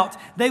gone out,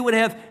 they would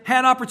have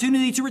had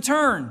opportunity to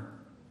return.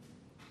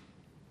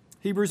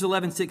 Hebrews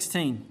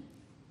 11:16.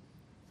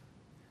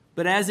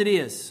 But as it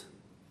is,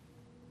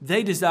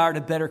 they desired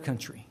a better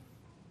country.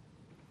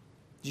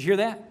 Did you hear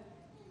that?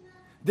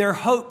 Their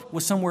hope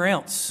was somewhere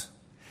else.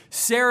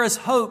 Sarah's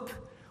hope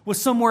was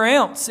somewhere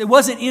else. It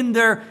wasn't in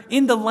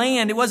the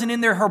land. It wasn't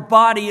in her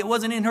body. It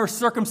wasn't in her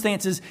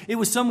circumstances. It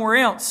was somewhere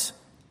else.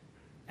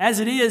 As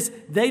it is,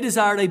 they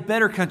desired a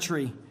better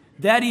country.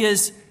 That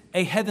is,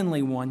 a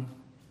heavenly one.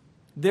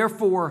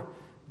 Therefore,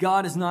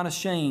 God is not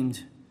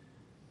ashamed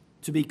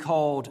to be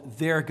called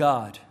their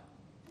God,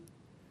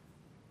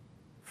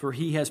 for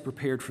He has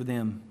prepared for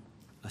them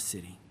a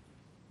city.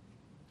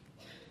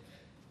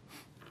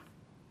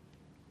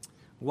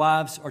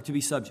 Wives are to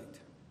be subject.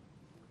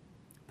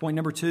 Point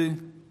number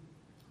 2,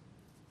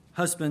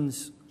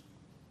 husbands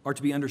are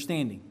to be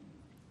understanding.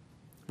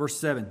 Verse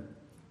 7.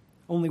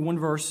 Only one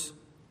verse,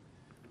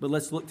 but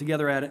let's look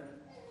together at it.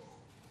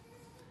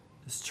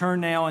 Let's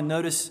turn now and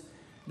notice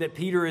that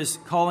Peter is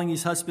calling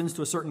these husbands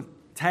to a certain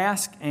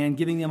task and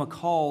giving them a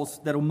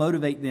cause that will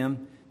motivate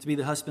them to be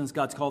the husbands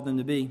God's called them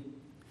to be.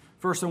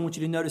 First, I want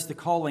you to notice the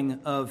calling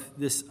of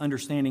this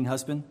understanding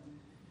husband.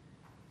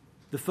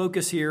 The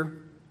focus here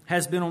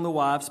has been on the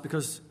wives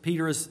because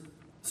Peter has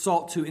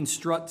sought to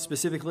instruct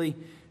specifically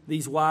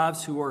these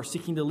wives who are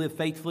seeking to live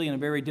faithfully in a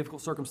very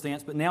difficult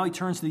circumstance. But now he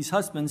turns to these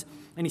husbands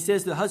and he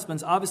says to the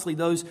husbands, obviously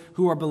those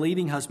who are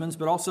believing husbands,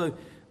 but also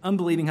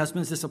unbelieving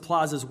husbands, this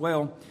applies as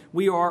well.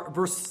 We are,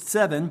 verse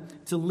 7,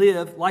 to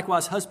live,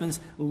 likewise husbands,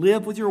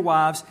 live with your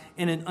wives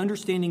in an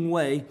understanding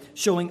way,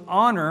 showing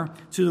honor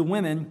to the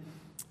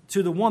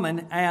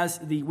woman as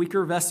the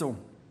weaker vessel.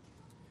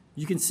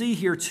 You can see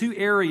here 2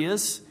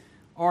 areas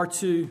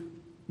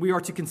we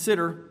are to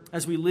consider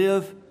as we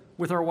live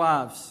with our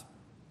wives.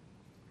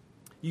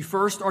 You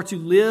first are to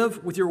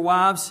live with your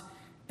wives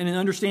in an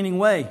understanding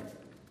way.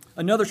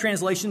 Another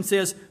translation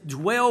says,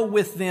 dwell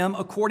with them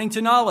according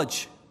to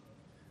knowledge.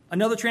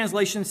 Another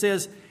translation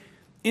says,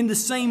 in the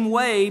same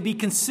way, be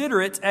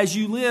considerate as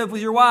you live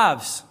with your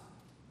wives.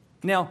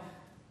 Now,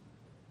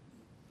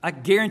 I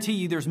guarantee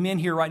you there's men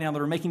here right now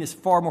that are making this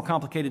far more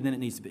complicated than it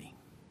needs to be.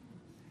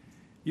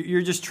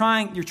 You're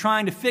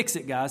trying to fix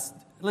it, guys.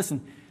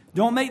 Listen,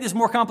 don't make this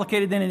more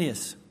complicated than it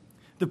is.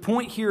 The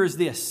point here is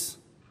this.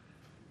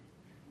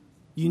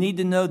 You need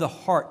to know the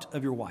heart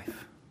of your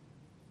wife.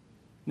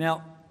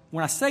 Now,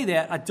 when I say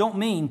that, I don't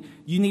mean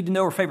you need to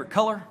know her favorite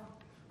color,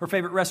 her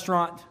favorite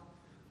restaurant,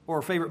 or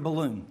her favorite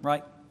balloon,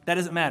 right? That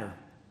doesn't matter.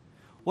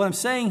 What I'm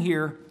saying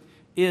here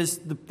is,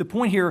 the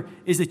point here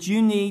is that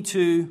you need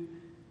to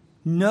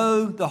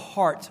know the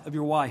heart of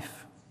your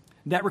wife.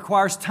 That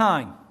requires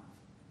time.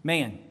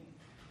 Man,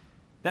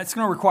 that's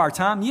going to require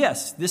time.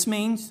 Yes, this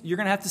means you're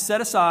going to have to set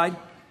aside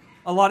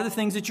a lot of the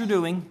things that you're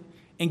doing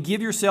and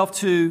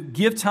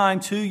give time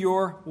to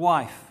your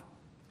wife.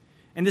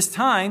 And this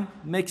time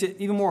makes it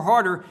even more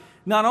harder,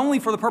 not only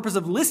for the purpose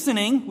of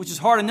listening, which is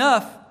hard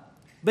enough,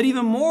 but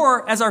even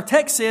more, as our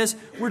text says,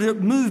 we're to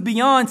move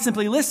beyond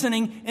simply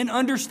listening and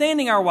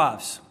understanding our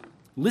wives.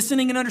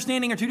 Listening and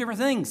understanding are 2 different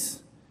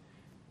things.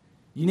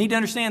 You need to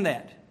understand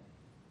that.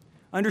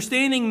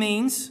 Understanding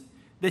means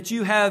that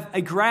you have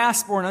a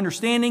grasp or an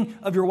understanding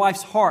of your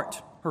wife's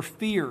heart, her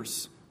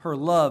fears, her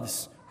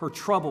loves, her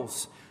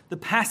troubles, the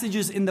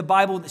passages in the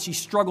Bible that she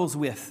struggles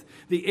with,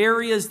 the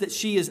areas that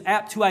she is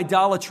apt to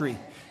idolatry.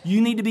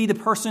 You need to be the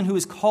person who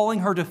is calling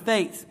her to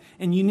faith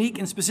in unique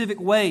and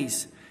specific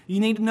ways. You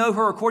need to know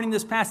her according to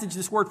this passage.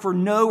 This word for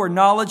know or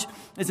knowledge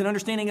is an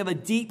understanding of a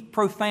deep,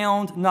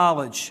 profound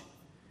knowledge.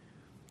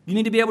 You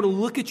need to be able to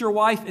look at your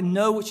wife and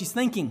know what she's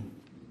thinking.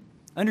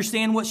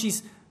 Understand what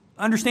she's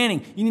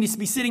understanding. You need to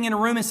be sitting in a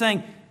room and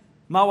saying,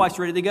 my wife's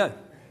ready to go.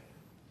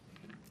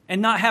 And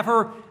not have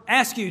her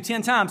ask you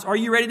 10 times, are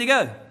you ready to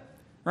go?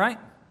 Right?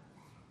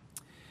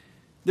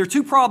 There are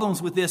 2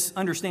 problems with this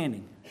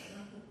understanding.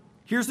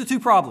 Here's the 2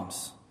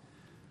 problems.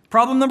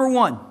 Problem number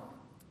 1,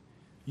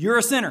 you're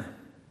a sinner.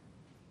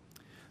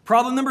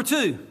 Problem number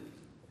 2,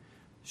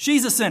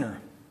 she's a sinner.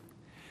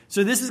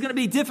 So this is going to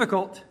be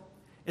difficult.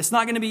 It's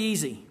not going to be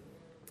easy.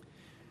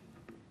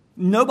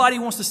 Nobody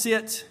wants to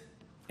sit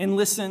and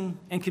listen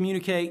and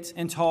communicate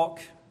and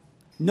talk.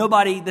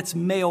 Nobody that's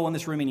male in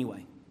this room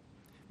anyway.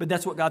 But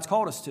that's what God's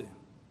called us to.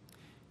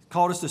 He's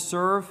called us to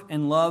serve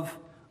and love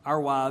our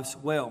wives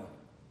well.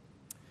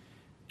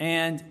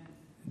 And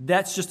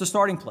that's just a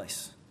starting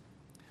place.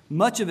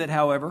 Much of it,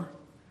 however,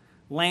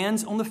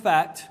 lands on the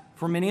fact,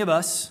 for many of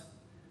us,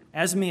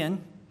 as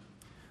men,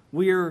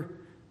 we're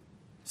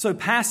so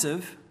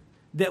passive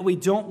that we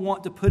don't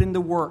want to put in the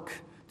work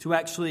to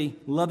actually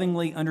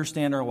lovingly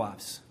understand our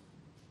wives.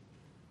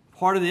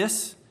 Part of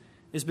this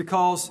is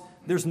because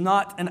there's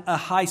not a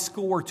high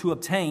score to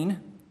obtain.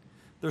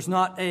 There's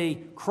not a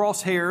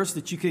crosshairs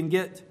that you can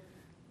get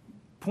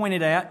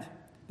pointed at.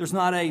 There's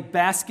not a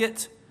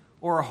basket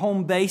or a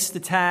home base to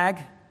tag.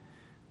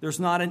 There's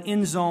not an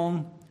end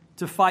zone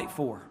to fight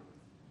for.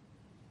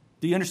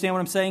 Do you understand what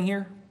I'm saying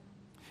here?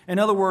 In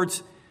other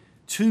words,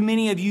 too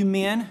many of you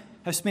men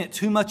have spent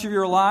too much of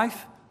your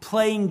life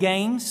playing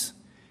games.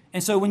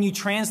 And so when you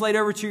translate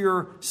over to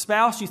your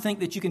spouse, you think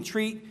that you can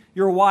treat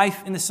your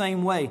wife in the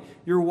same way.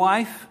 Your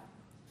wife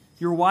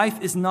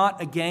is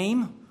not a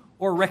game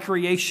or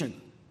recreation.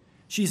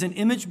 She's an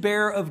image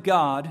bearer of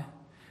God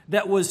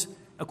that was,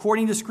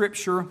 according to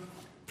Scripture,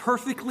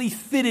 perfectly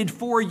fitted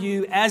for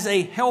you as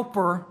a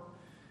helper.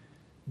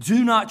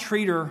 Do not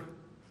treat her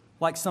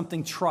like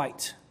something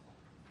trite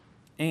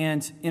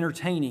and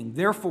entertaining.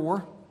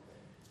 Therefore,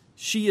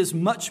 she is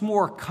much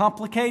more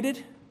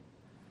complicated,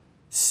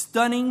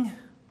 stunning,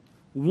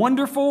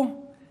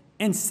 wonderful,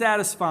 and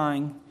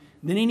satisfying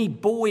than any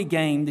boy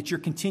game that you're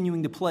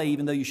continuing to play,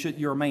 even though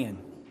you're a man.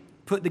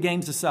 Put the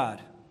games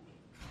aside.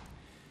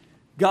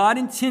 God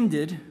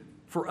intended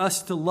for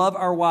us to love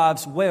our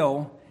wives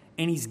well,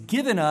 and He's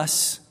given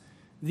us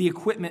the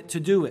equipment to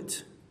do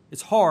it.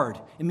 It's hard.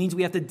 It means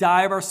we have to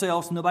die of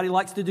ourselves. Nobody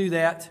likes to do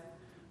that,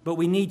 but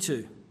we need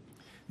to.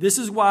 This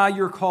is why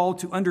you're called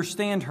to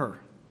understand her.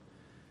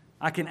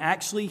 I can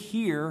actually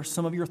hear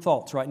some of your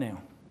thoughts right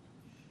now.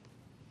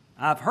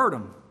 I've heard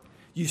them.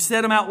 You've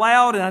said them out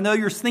loud, and I know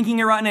you're thinking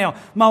it right now.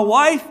 My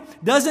wife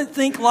doesn't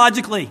think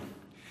logically.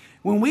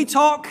 When we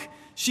talk,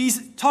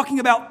 she's talking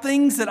about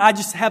things that I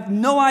just have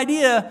no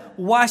idea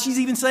why she's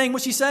even saying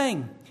what she's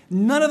saying.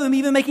 None of them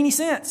even make any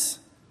sense.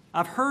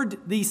 I've heard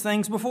these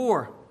things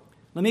before.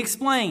 Let me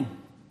explain.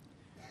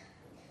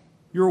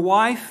 Your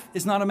wife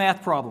is not a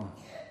math problem.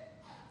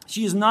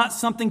 She is not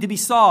something to be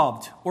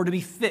solved or to be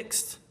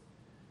fixed.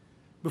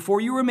 Before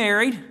you were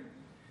married,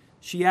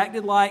 she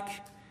acted like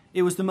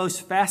it was the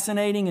most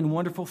fascinating and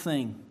wonderful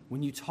thing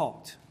when you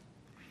talked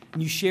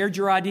and you shared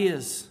your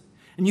ideas.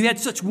 And you had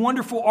such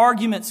wonderful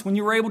arguments when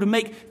you were able to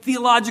make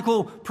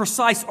theological,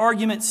 precise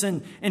arguments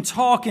and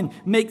talk and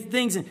make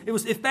things. And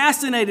it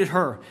fascinated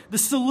her. The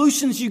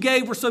solutions you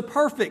gave were so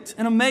perfect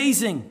and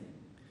amazing.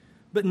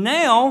 But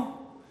now,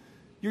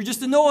 you're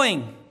just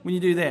annoying when you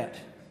do that.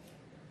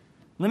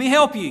 Let me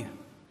help you.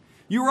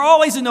 You were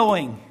always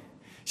annoying.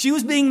 She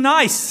was being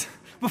nice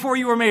before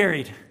you were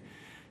married.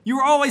 You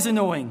were always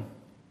annoying.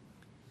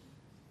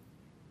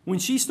 When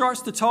she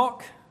starts to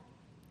talk,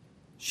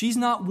 she's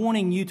not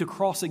wanting you to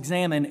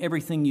cross-examine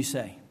everything you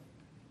say,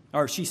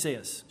 or she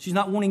says. She's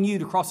not wanting you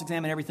to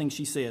cross-examine everything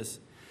she says.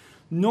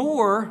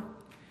 Nor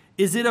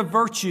is it a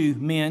virtue,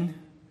 men,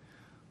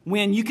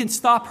 when you can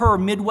stop her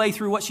midway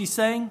through what she's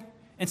saying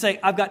and say,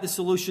 I've got the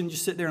solution,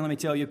 just sit there and let me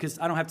tell you, because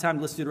I don't have time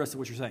to listen to the rest of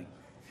what you're saying.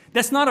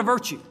 That's not a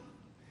virtue.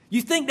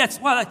 You think that's,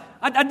 well,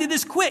 I did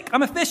this quick,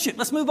 I'm efficient,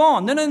 let's move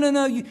on.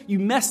 No, you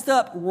messed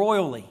up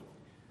royally.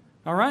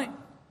 All right?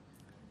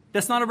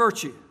 That's not a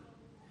virtue.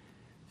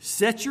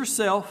 Set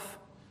yourself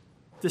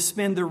to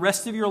spend the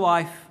rest of your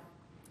life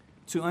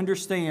to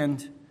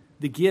understand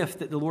the gift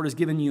that the Lord has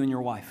given you and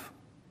your wife.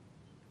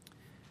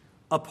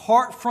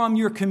 Apart from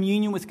your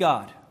communion with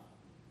God,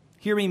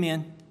 hear me,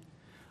 men,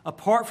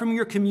 apart from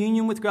your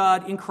communion with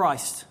God in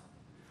Christ,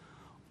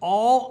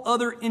 all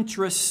other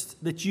interests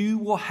that you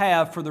will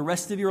have for the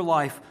rest of your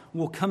life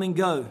will come and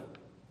go,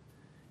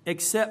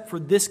 except for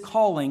this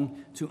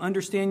calling to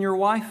understand your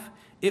wife.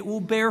 It will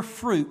bear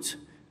fruit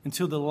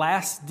until the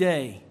last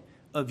day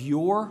of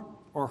your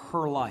or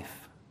her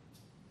life.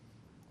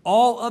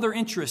 All other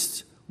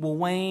interests will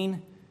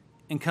wane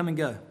and come and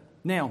go.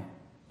 Now,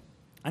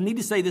 I need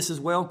to say this as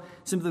well,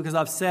 simply because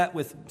I've sat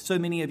with so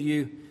many of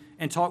you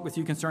and talked with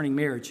you concerning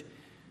marriage.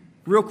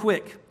 Real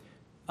quick,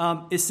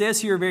 it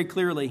says here very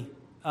clearly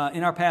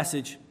in our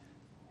passage,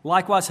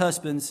 likewise,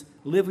 husbands,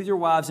 live with your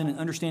wives in an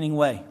understanding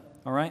way.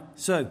 All right?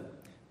 So,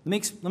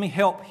 let me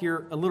help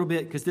here a little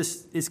bit, because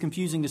this is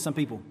confusing to some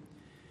people.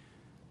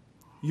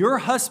 Your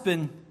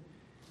husband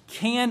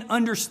can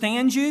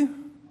understand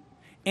you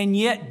and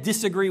yet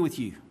disagree with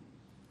you.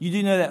 You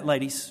do know that,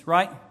 ladies,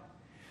 right?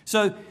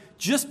 So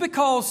just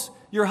because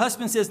your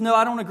husband says, no,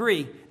 I don't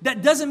agree,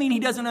 that doesn't mean he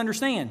doesn't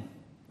understand.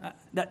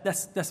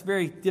 That's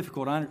very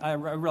difficult. I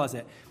realize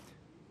that.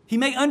 He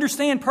may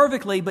understand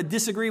perfectly but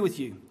disagree with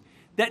you.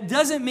 That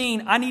doesn't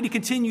mean I need to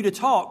continue to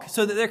talk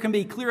so that there can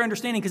be clear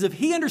understanding, because if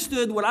he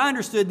understood what I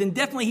understood, then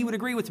definitely he would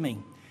agree with me.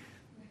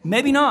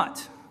 Maybe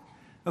not.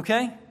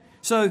 Okay?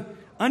 So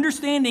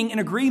understanding and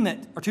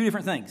agreement are two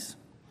different things.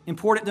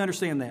 Important to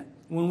understand that.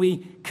 When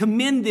we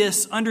commend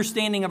this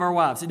understanding of our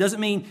wives, it doesn't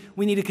mean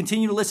we need to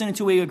continue to listen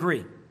until we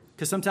agree,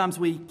 because sometimes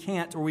we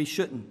can't or we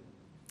shouldn't.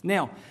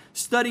 Now,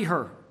 study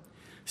her.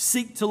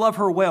 Seek to love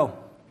her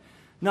well.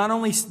 Not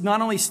only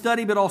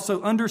study, but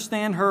also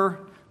understand her,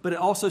 but it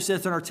also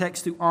says in our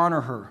text to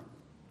honor her.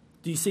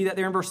 Do you see that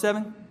there in verse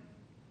 7?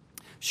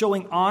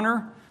 Showing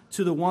honor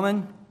to the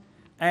woman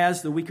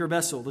as the weaker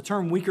vessel. The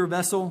term weaker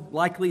vessel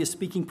likely is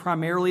speaking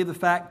primarily of the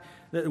fact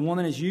that the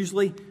woman is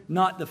usually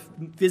not the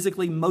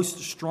physically most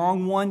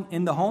strong one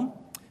in the home.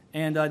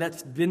 And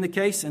that's been the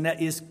case, and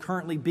that is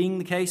currently being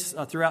the case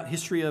throughout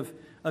history of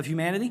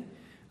humanity.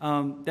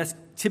 That's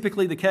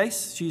typically the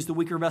case. She's the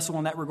weaker vessel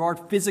in that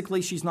regard.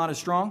 Physically, she's not as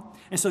strong.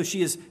 And so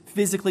she is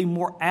physically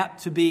more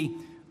apt to be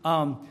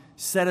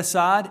set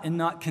aside and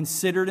not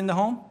considered in the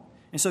home.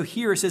 And so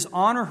here it says,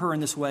 honor her in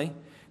this way.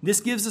 This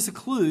gives us a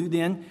clue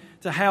then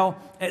to how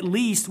at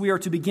least we are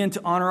to begin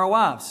to honor our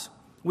wives.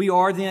 We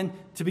are then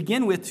to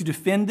begin with to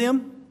defend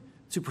them,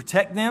 to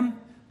protect them,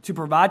 to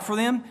provide for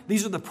them.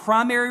 These are the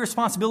primary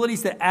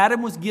responsibilities that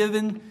Adam was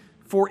given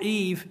for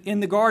Eve in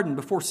the garden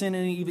before sin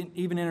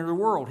even entered the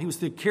world. He was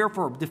to care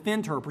for her,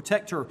 defend her,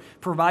 protect her,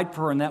 provide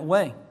for her in that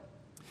way.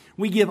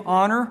 We give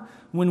honor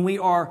when we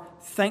are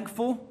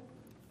thankful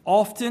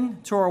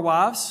often to our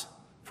wives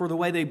for the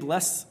way they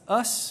bless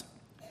us.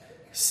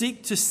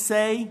 Seek to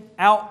say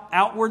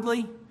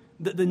outwardly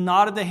that the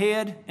nod of the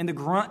head and the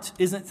grunt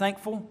isn't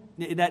thankful.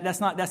 That's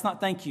not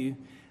thank you.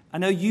 I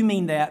know you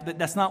mean that, but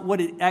that's not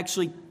what it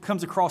actually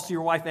comes across to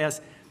your wife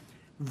as.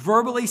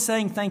 Verbally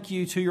saying thank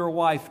you to your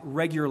wife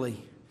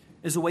regularly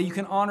is the way you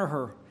can honor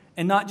her,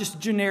 and not just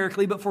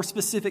generically, but for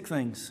specific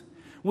things.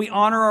 We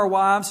honor our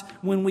wives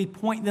when we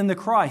point them to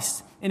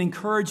Christ and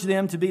encourage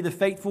them to be the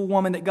faithful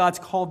woman that God's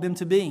called them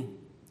to be.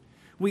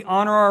 We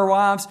honor our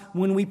wives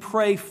when we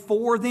pray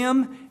for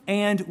them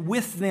and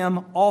with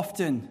them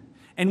often.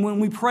 And when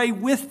we pray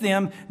with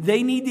them,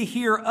 they need to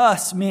hear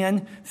us,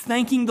 men,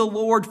 thanking the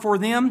Lord for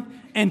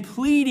them and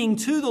pleading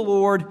to the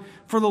Lord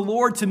for the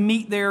Lord to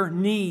meet their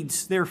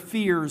needs, their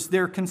fears,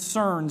 their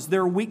concerns,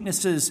 their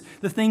weaknesses,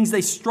 the things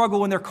they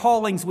struggle in their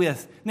callings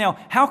with. Now,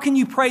 how can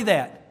you pray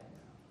that?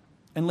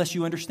 Unless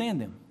you understand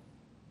them,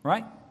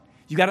 right?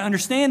 You got to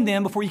understand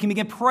them before you can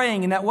begin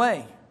praying in that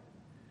way.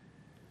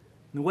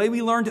 The way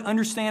we learn to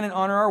understand and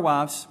honor our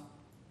wives,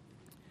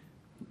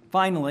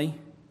 finally,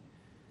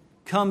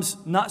 comes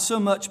not so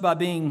much by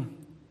being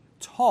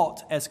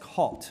taught as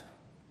caught.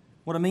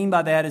 What I mean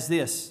by that is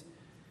this.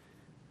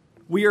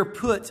 We are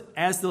put,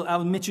 as I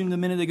mentioned a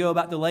minute ago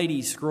about the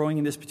ladies growing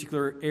in this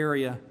particular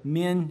area,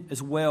 men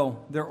as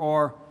well. There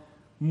are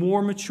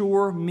more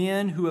mature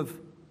men who have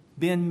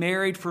been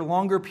married for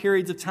longer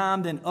periods of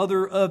time than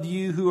other of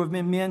you who have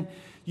been men.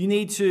 You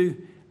need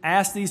to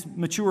ask these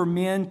mature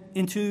men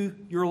into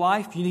your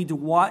life. You need to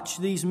watch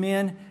these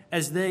men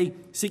as they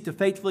seek to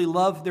faithfully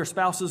love their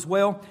spouses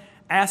well.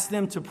 Ask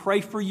them to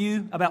pray for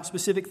you about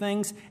specific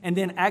things, and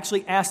then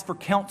actually ask for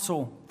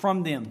counsel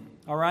from them.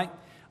 All right?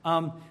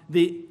 I'm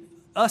going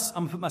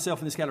to put myself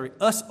in this category.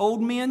 Us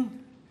old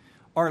men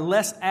are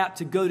less apt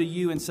to go to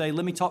you and say,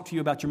 let me talk to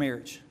you about your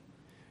marriage.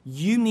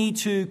 You need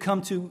to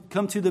come to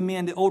the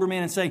men, the older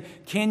men, and say,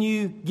 can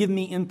you give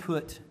me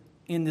input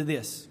into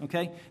this?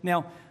 Okay?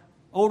 Now,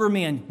 older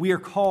men, we are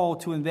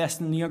called to invest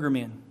in the younger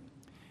men.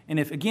 And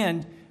if,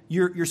 again,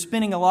 you're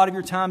spending a lot of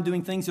your time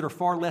doing things that are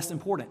far less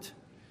important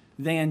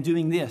than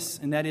doing this,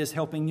 and that is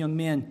helping young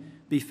men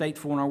be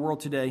faithful in our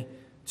world today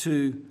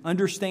to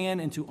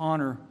understand and to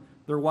honor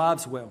their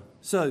wives well.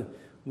 So,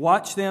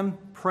 watch them,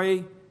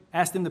 pray,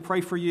 ask them to pray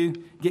for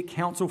you, get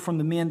counsel from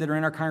the men that are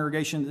in our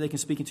congregation that they can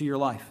speak into your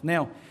life.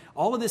 Now,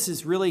 all of this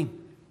is really,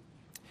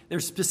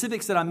 there's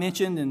specifics that I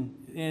mentioned,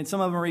 and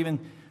some of them are even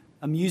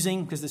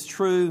amusing because it's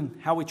true,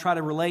 how we try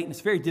to relate, and it's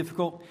very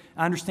difficult.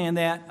 I understand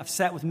that. I've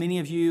sat with many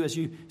of you as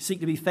you seek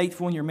to be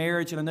faithful in your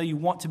marriage, and I know you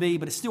want to be,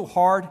 but it's still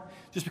hard.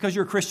 Just because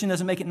you're a Christian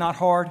doesn't make it not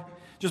hard.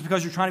 Just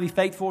because you're trying to be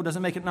faithful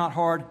doesn't make it not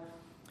hard.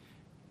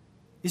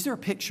 Is there a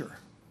picture?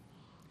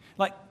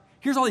 Like,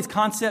 here's all these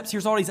concepts,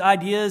 here's all these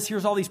ideas,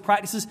 here's all these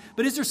practices,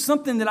 but is there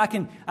something that I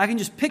can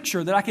just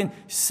picture, that I can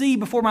see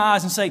before my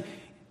eyes and say,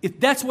 if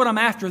that's what I'm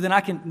after, then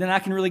I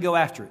can really go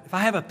after it. If I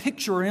have a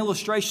picture or an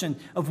illustration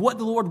of what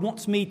the Lord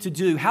wants me to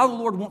do, how the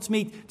Lord wants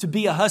me to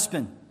be a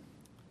husband,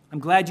 I'm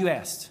glad you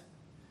asked,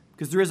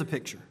 because there is a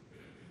picture.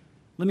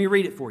 Let me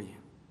read it for you.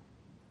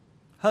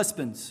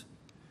 Husbands,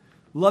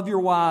 love your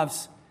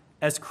wives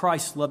as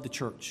Christ loved the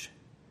church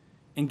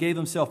and gave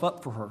himself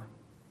up for her,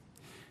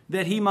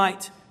 that he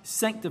might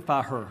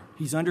sanctify her.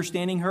 He's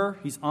understanding her.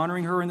 He's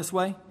honoring her in this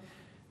way.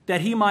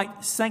 That he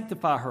might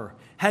sanctify her,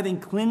 having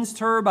cleansed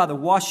her by the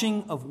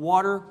washing of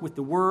water with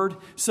the word,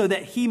 so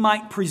that he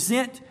might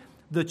present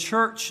the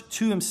church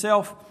to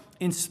himself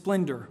in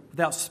splendor,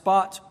 without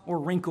spot or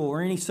wrinkle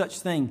or any such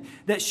thing,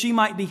 that she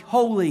might be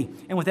holy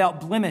and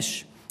without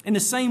blemish. In the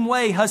same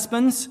way,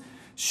 husbands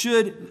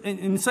should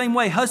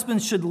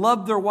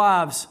love their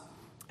wives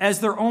as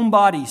their own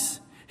bodies.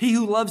 He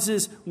who loves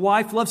his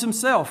wife loves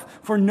himself,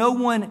 for no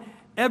one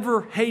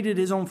ever hated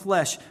his own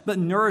flesh, but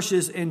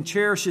nourishes and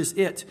cherishes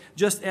it,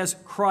 just as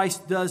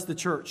Christ does the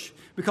church,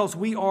 because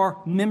we are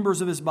members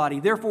of his body.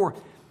 Therefore,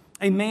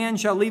 a man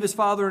shall leave his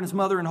father and his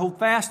mother and hold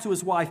fast to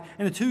his wife,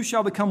 and the two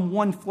shall become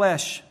one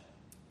flesh.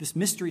 This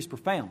mystery is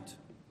profound.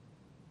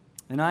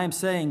 And I am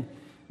saying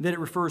that it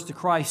refers to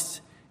Christ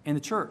and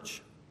the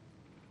church.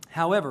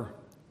 However,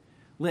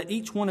 let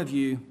each one of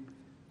you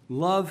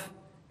love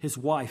his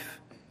wife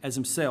as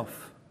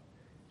himself,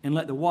 and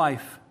let the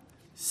wife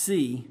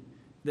see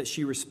that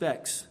she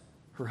respects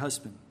her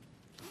husband.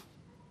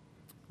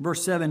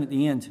 Verse 7 at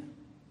the end.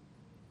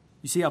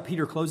 You see how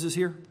Peter closes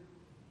here?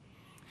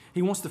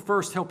 He wants to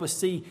first help us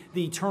see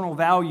the eternal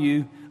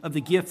value of the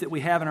gift that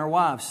we have in our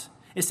wives.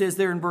 It says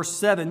there in verse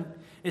 7,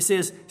 It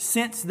says,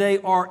 since they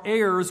are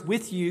heirs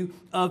with you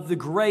of the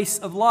grace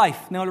of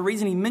life. Now, the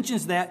reason he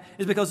mentions that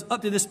is because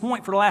up to this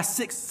point, for the last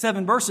 6,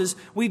 7 verses,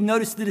 we've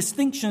noticed the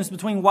distinctions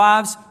between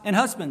wives and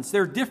husbands.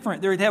 They're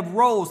different. They have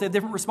roles. They have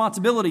different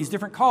responsibilities,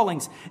 different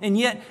callings. And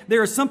yet,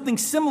 there is something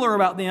similar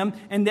about them,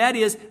 and that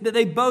is that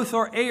they both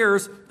are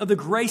heirs of the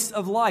grace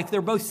of life.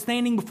 They're both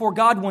standing before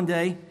God one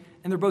day,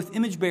 and they're both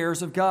image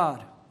bearers of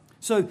God.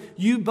 So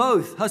you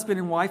both, husband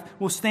and wife,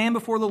 will stand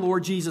before the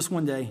Lord Jesus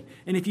one day.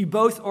 And if you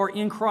both are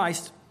in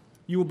Christ,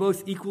 you will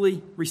both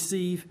equally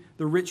receive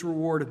the rich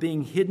reward of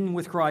being hidden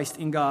with Christ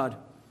in God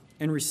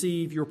and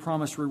receive your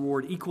promised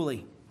reward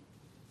equally.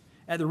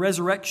 At the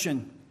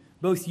resurrection,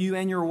 both you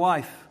and your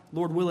wife,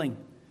 Lord willing,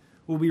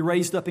 will be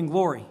raised up in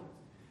glory,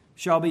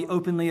 shall be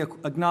openly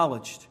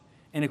acknowledged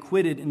and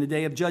acquitted in the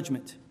day of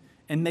judgment,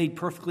 and made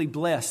perfectly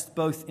blessed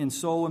both in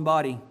soul and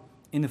body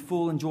in the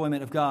full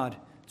enjoyment of God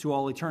to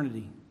all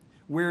eternity.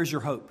 Where's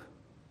your hope?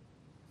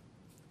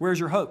 Where's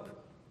your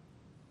hope?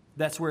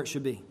 That's where it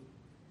should be.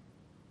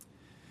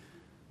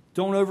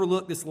 Don't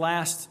overlook this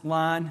last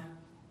line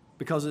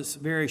because it's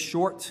very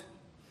short,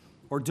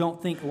 or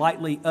don't think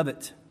lightly of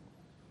it.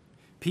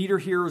 Peter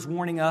here is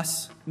warning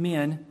us,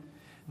 men,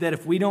 that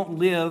if we don't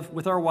live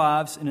with our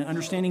wives in an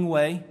understanding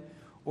way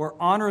or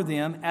honor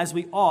them as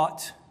we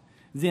ought,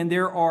 then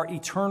there are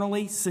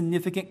eternally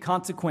significant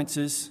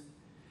consequences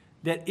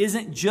that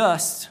isn't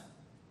just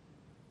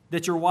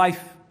that your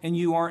wife and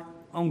you aren't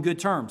on good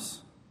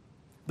terms,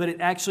 but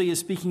it actually is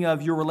speaking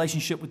of your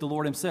relationship with the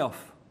Lord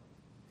Himself.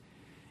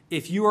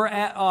 If you are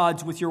at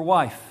odds with your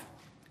wife,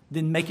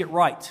 then make it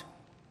right.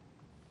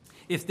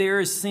 If there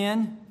is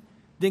sin,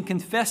 then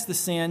confess the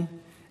sin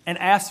and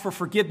ask for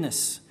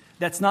forgiveness.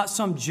 That's not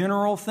some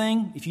general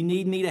thing. If you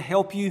need me to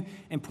help you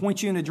and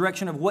point you in the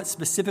direction of what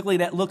specifically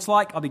that looks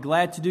like, I'll be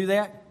glad to do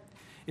that.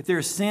 If there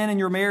is sin in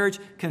your marriage,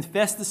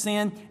 confess the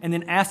sin and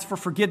then ask for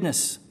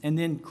forgiveness and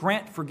then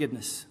grant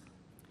forgiveness.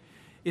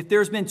 If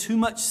there's been too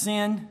much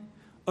sin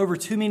over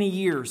too many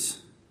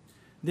years,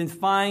 then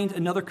find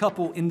another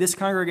couple in this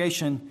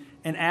congregation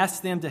and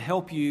ask them to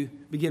help you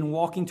begin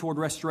walking toward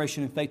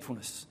restoration and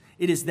faithfulness.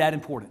 It is that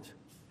important.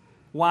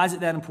 Why is it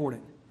that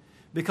important?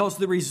 Because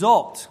the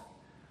result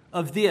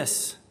of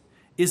this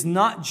is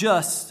not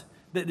just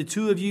that the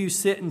two of you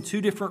sit in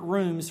 2 different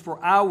rooms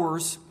for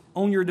hours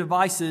on your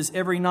devices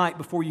every night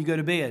before you go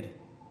to bed.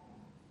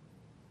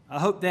 I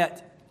hope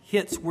that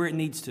hits where it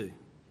needs to.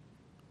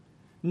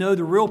 No,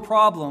 the real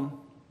problem,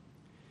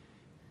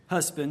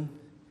 husband,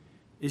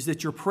 is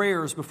that your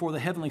prayers before the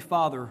Heavenly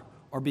Father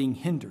are being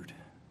hindered.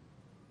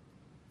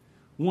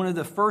 One of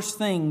the first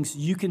things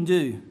you can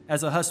do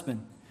as a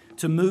husband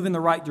to move in the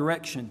right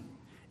direction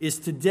is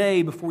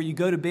today, before you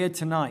go to bed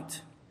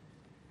tonight,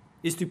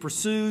 is to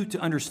pursue, to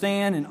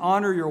understand, and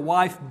honor your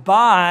wife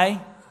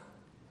by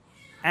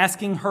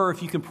asking her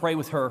if you can pray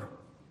with her,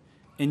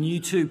 and you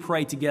two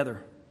pray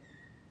together.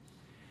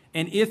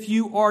 And if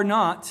you are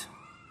not,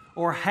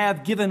 or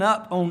have given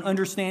up on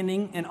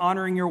understanding and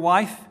honoring your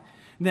wife,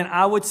 then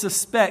I would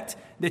suspect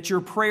that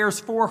your prayers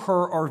for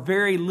her are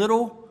very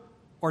little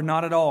or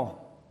not at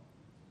all.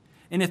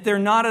 And if they're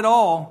not at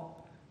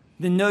all,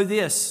 then know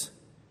this: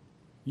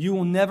 you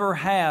will never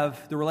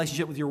have the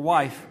relationship with your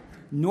wife,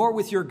 nor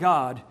with your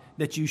God,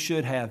 that you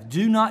should have.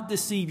 Do not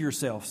deceive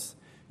yourselves.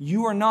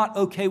 You are not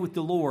okay with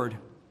the Lord,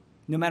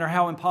 no matter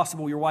how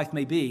impossible your wife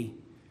may be,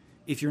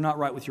 if you're not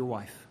right with your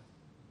wife.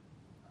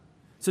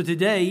 So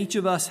today, each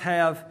of us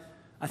have,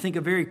 I think,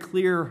 a very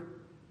clear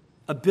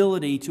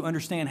ability to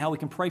understand how we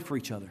can pray for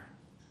each other.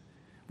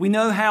 We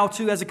know how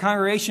to, as a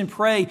congregation,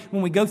 pray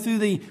when we go through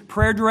the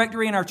prayer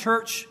directory in our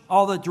church,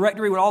 all the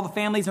directory with all the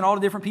families and all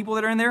the different people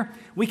that are in there.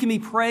 We can be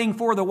praying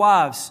for the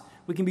wives.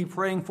 We can be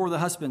praying for the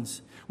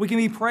husbands. We can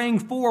be praying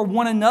for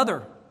one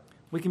another.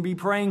 We can be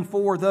praying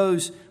for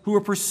those who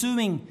are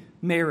pursuing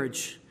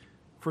marriage,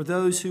 for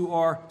those who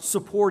are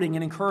supporting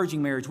and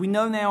encouraging marriage. We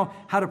know now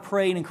how to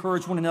pray and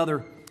encourage one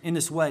another in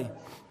this way.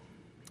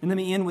 And let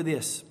me end with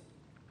this.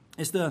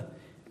 It's the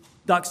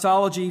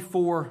doxology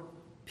for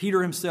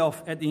Peter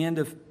himself at the end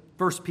of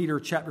 1 Peter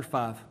chapter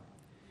 5.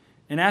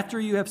 And after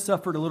you have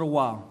suffered a little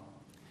while,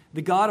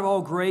 the God of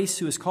all grace,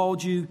 who has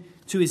called you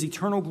to His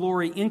eternal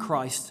glory in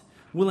Christ,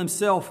 will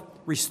Himself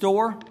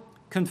restore,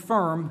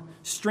 confirm,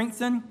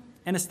 strengthen,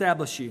 and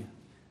establish you.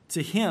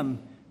 To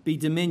Him be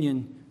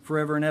dominion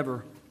forever and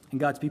ever. And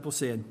God's people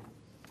said,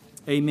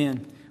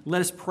 Amen.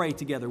 Let us pray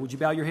together. Would you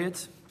bow your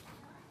heads?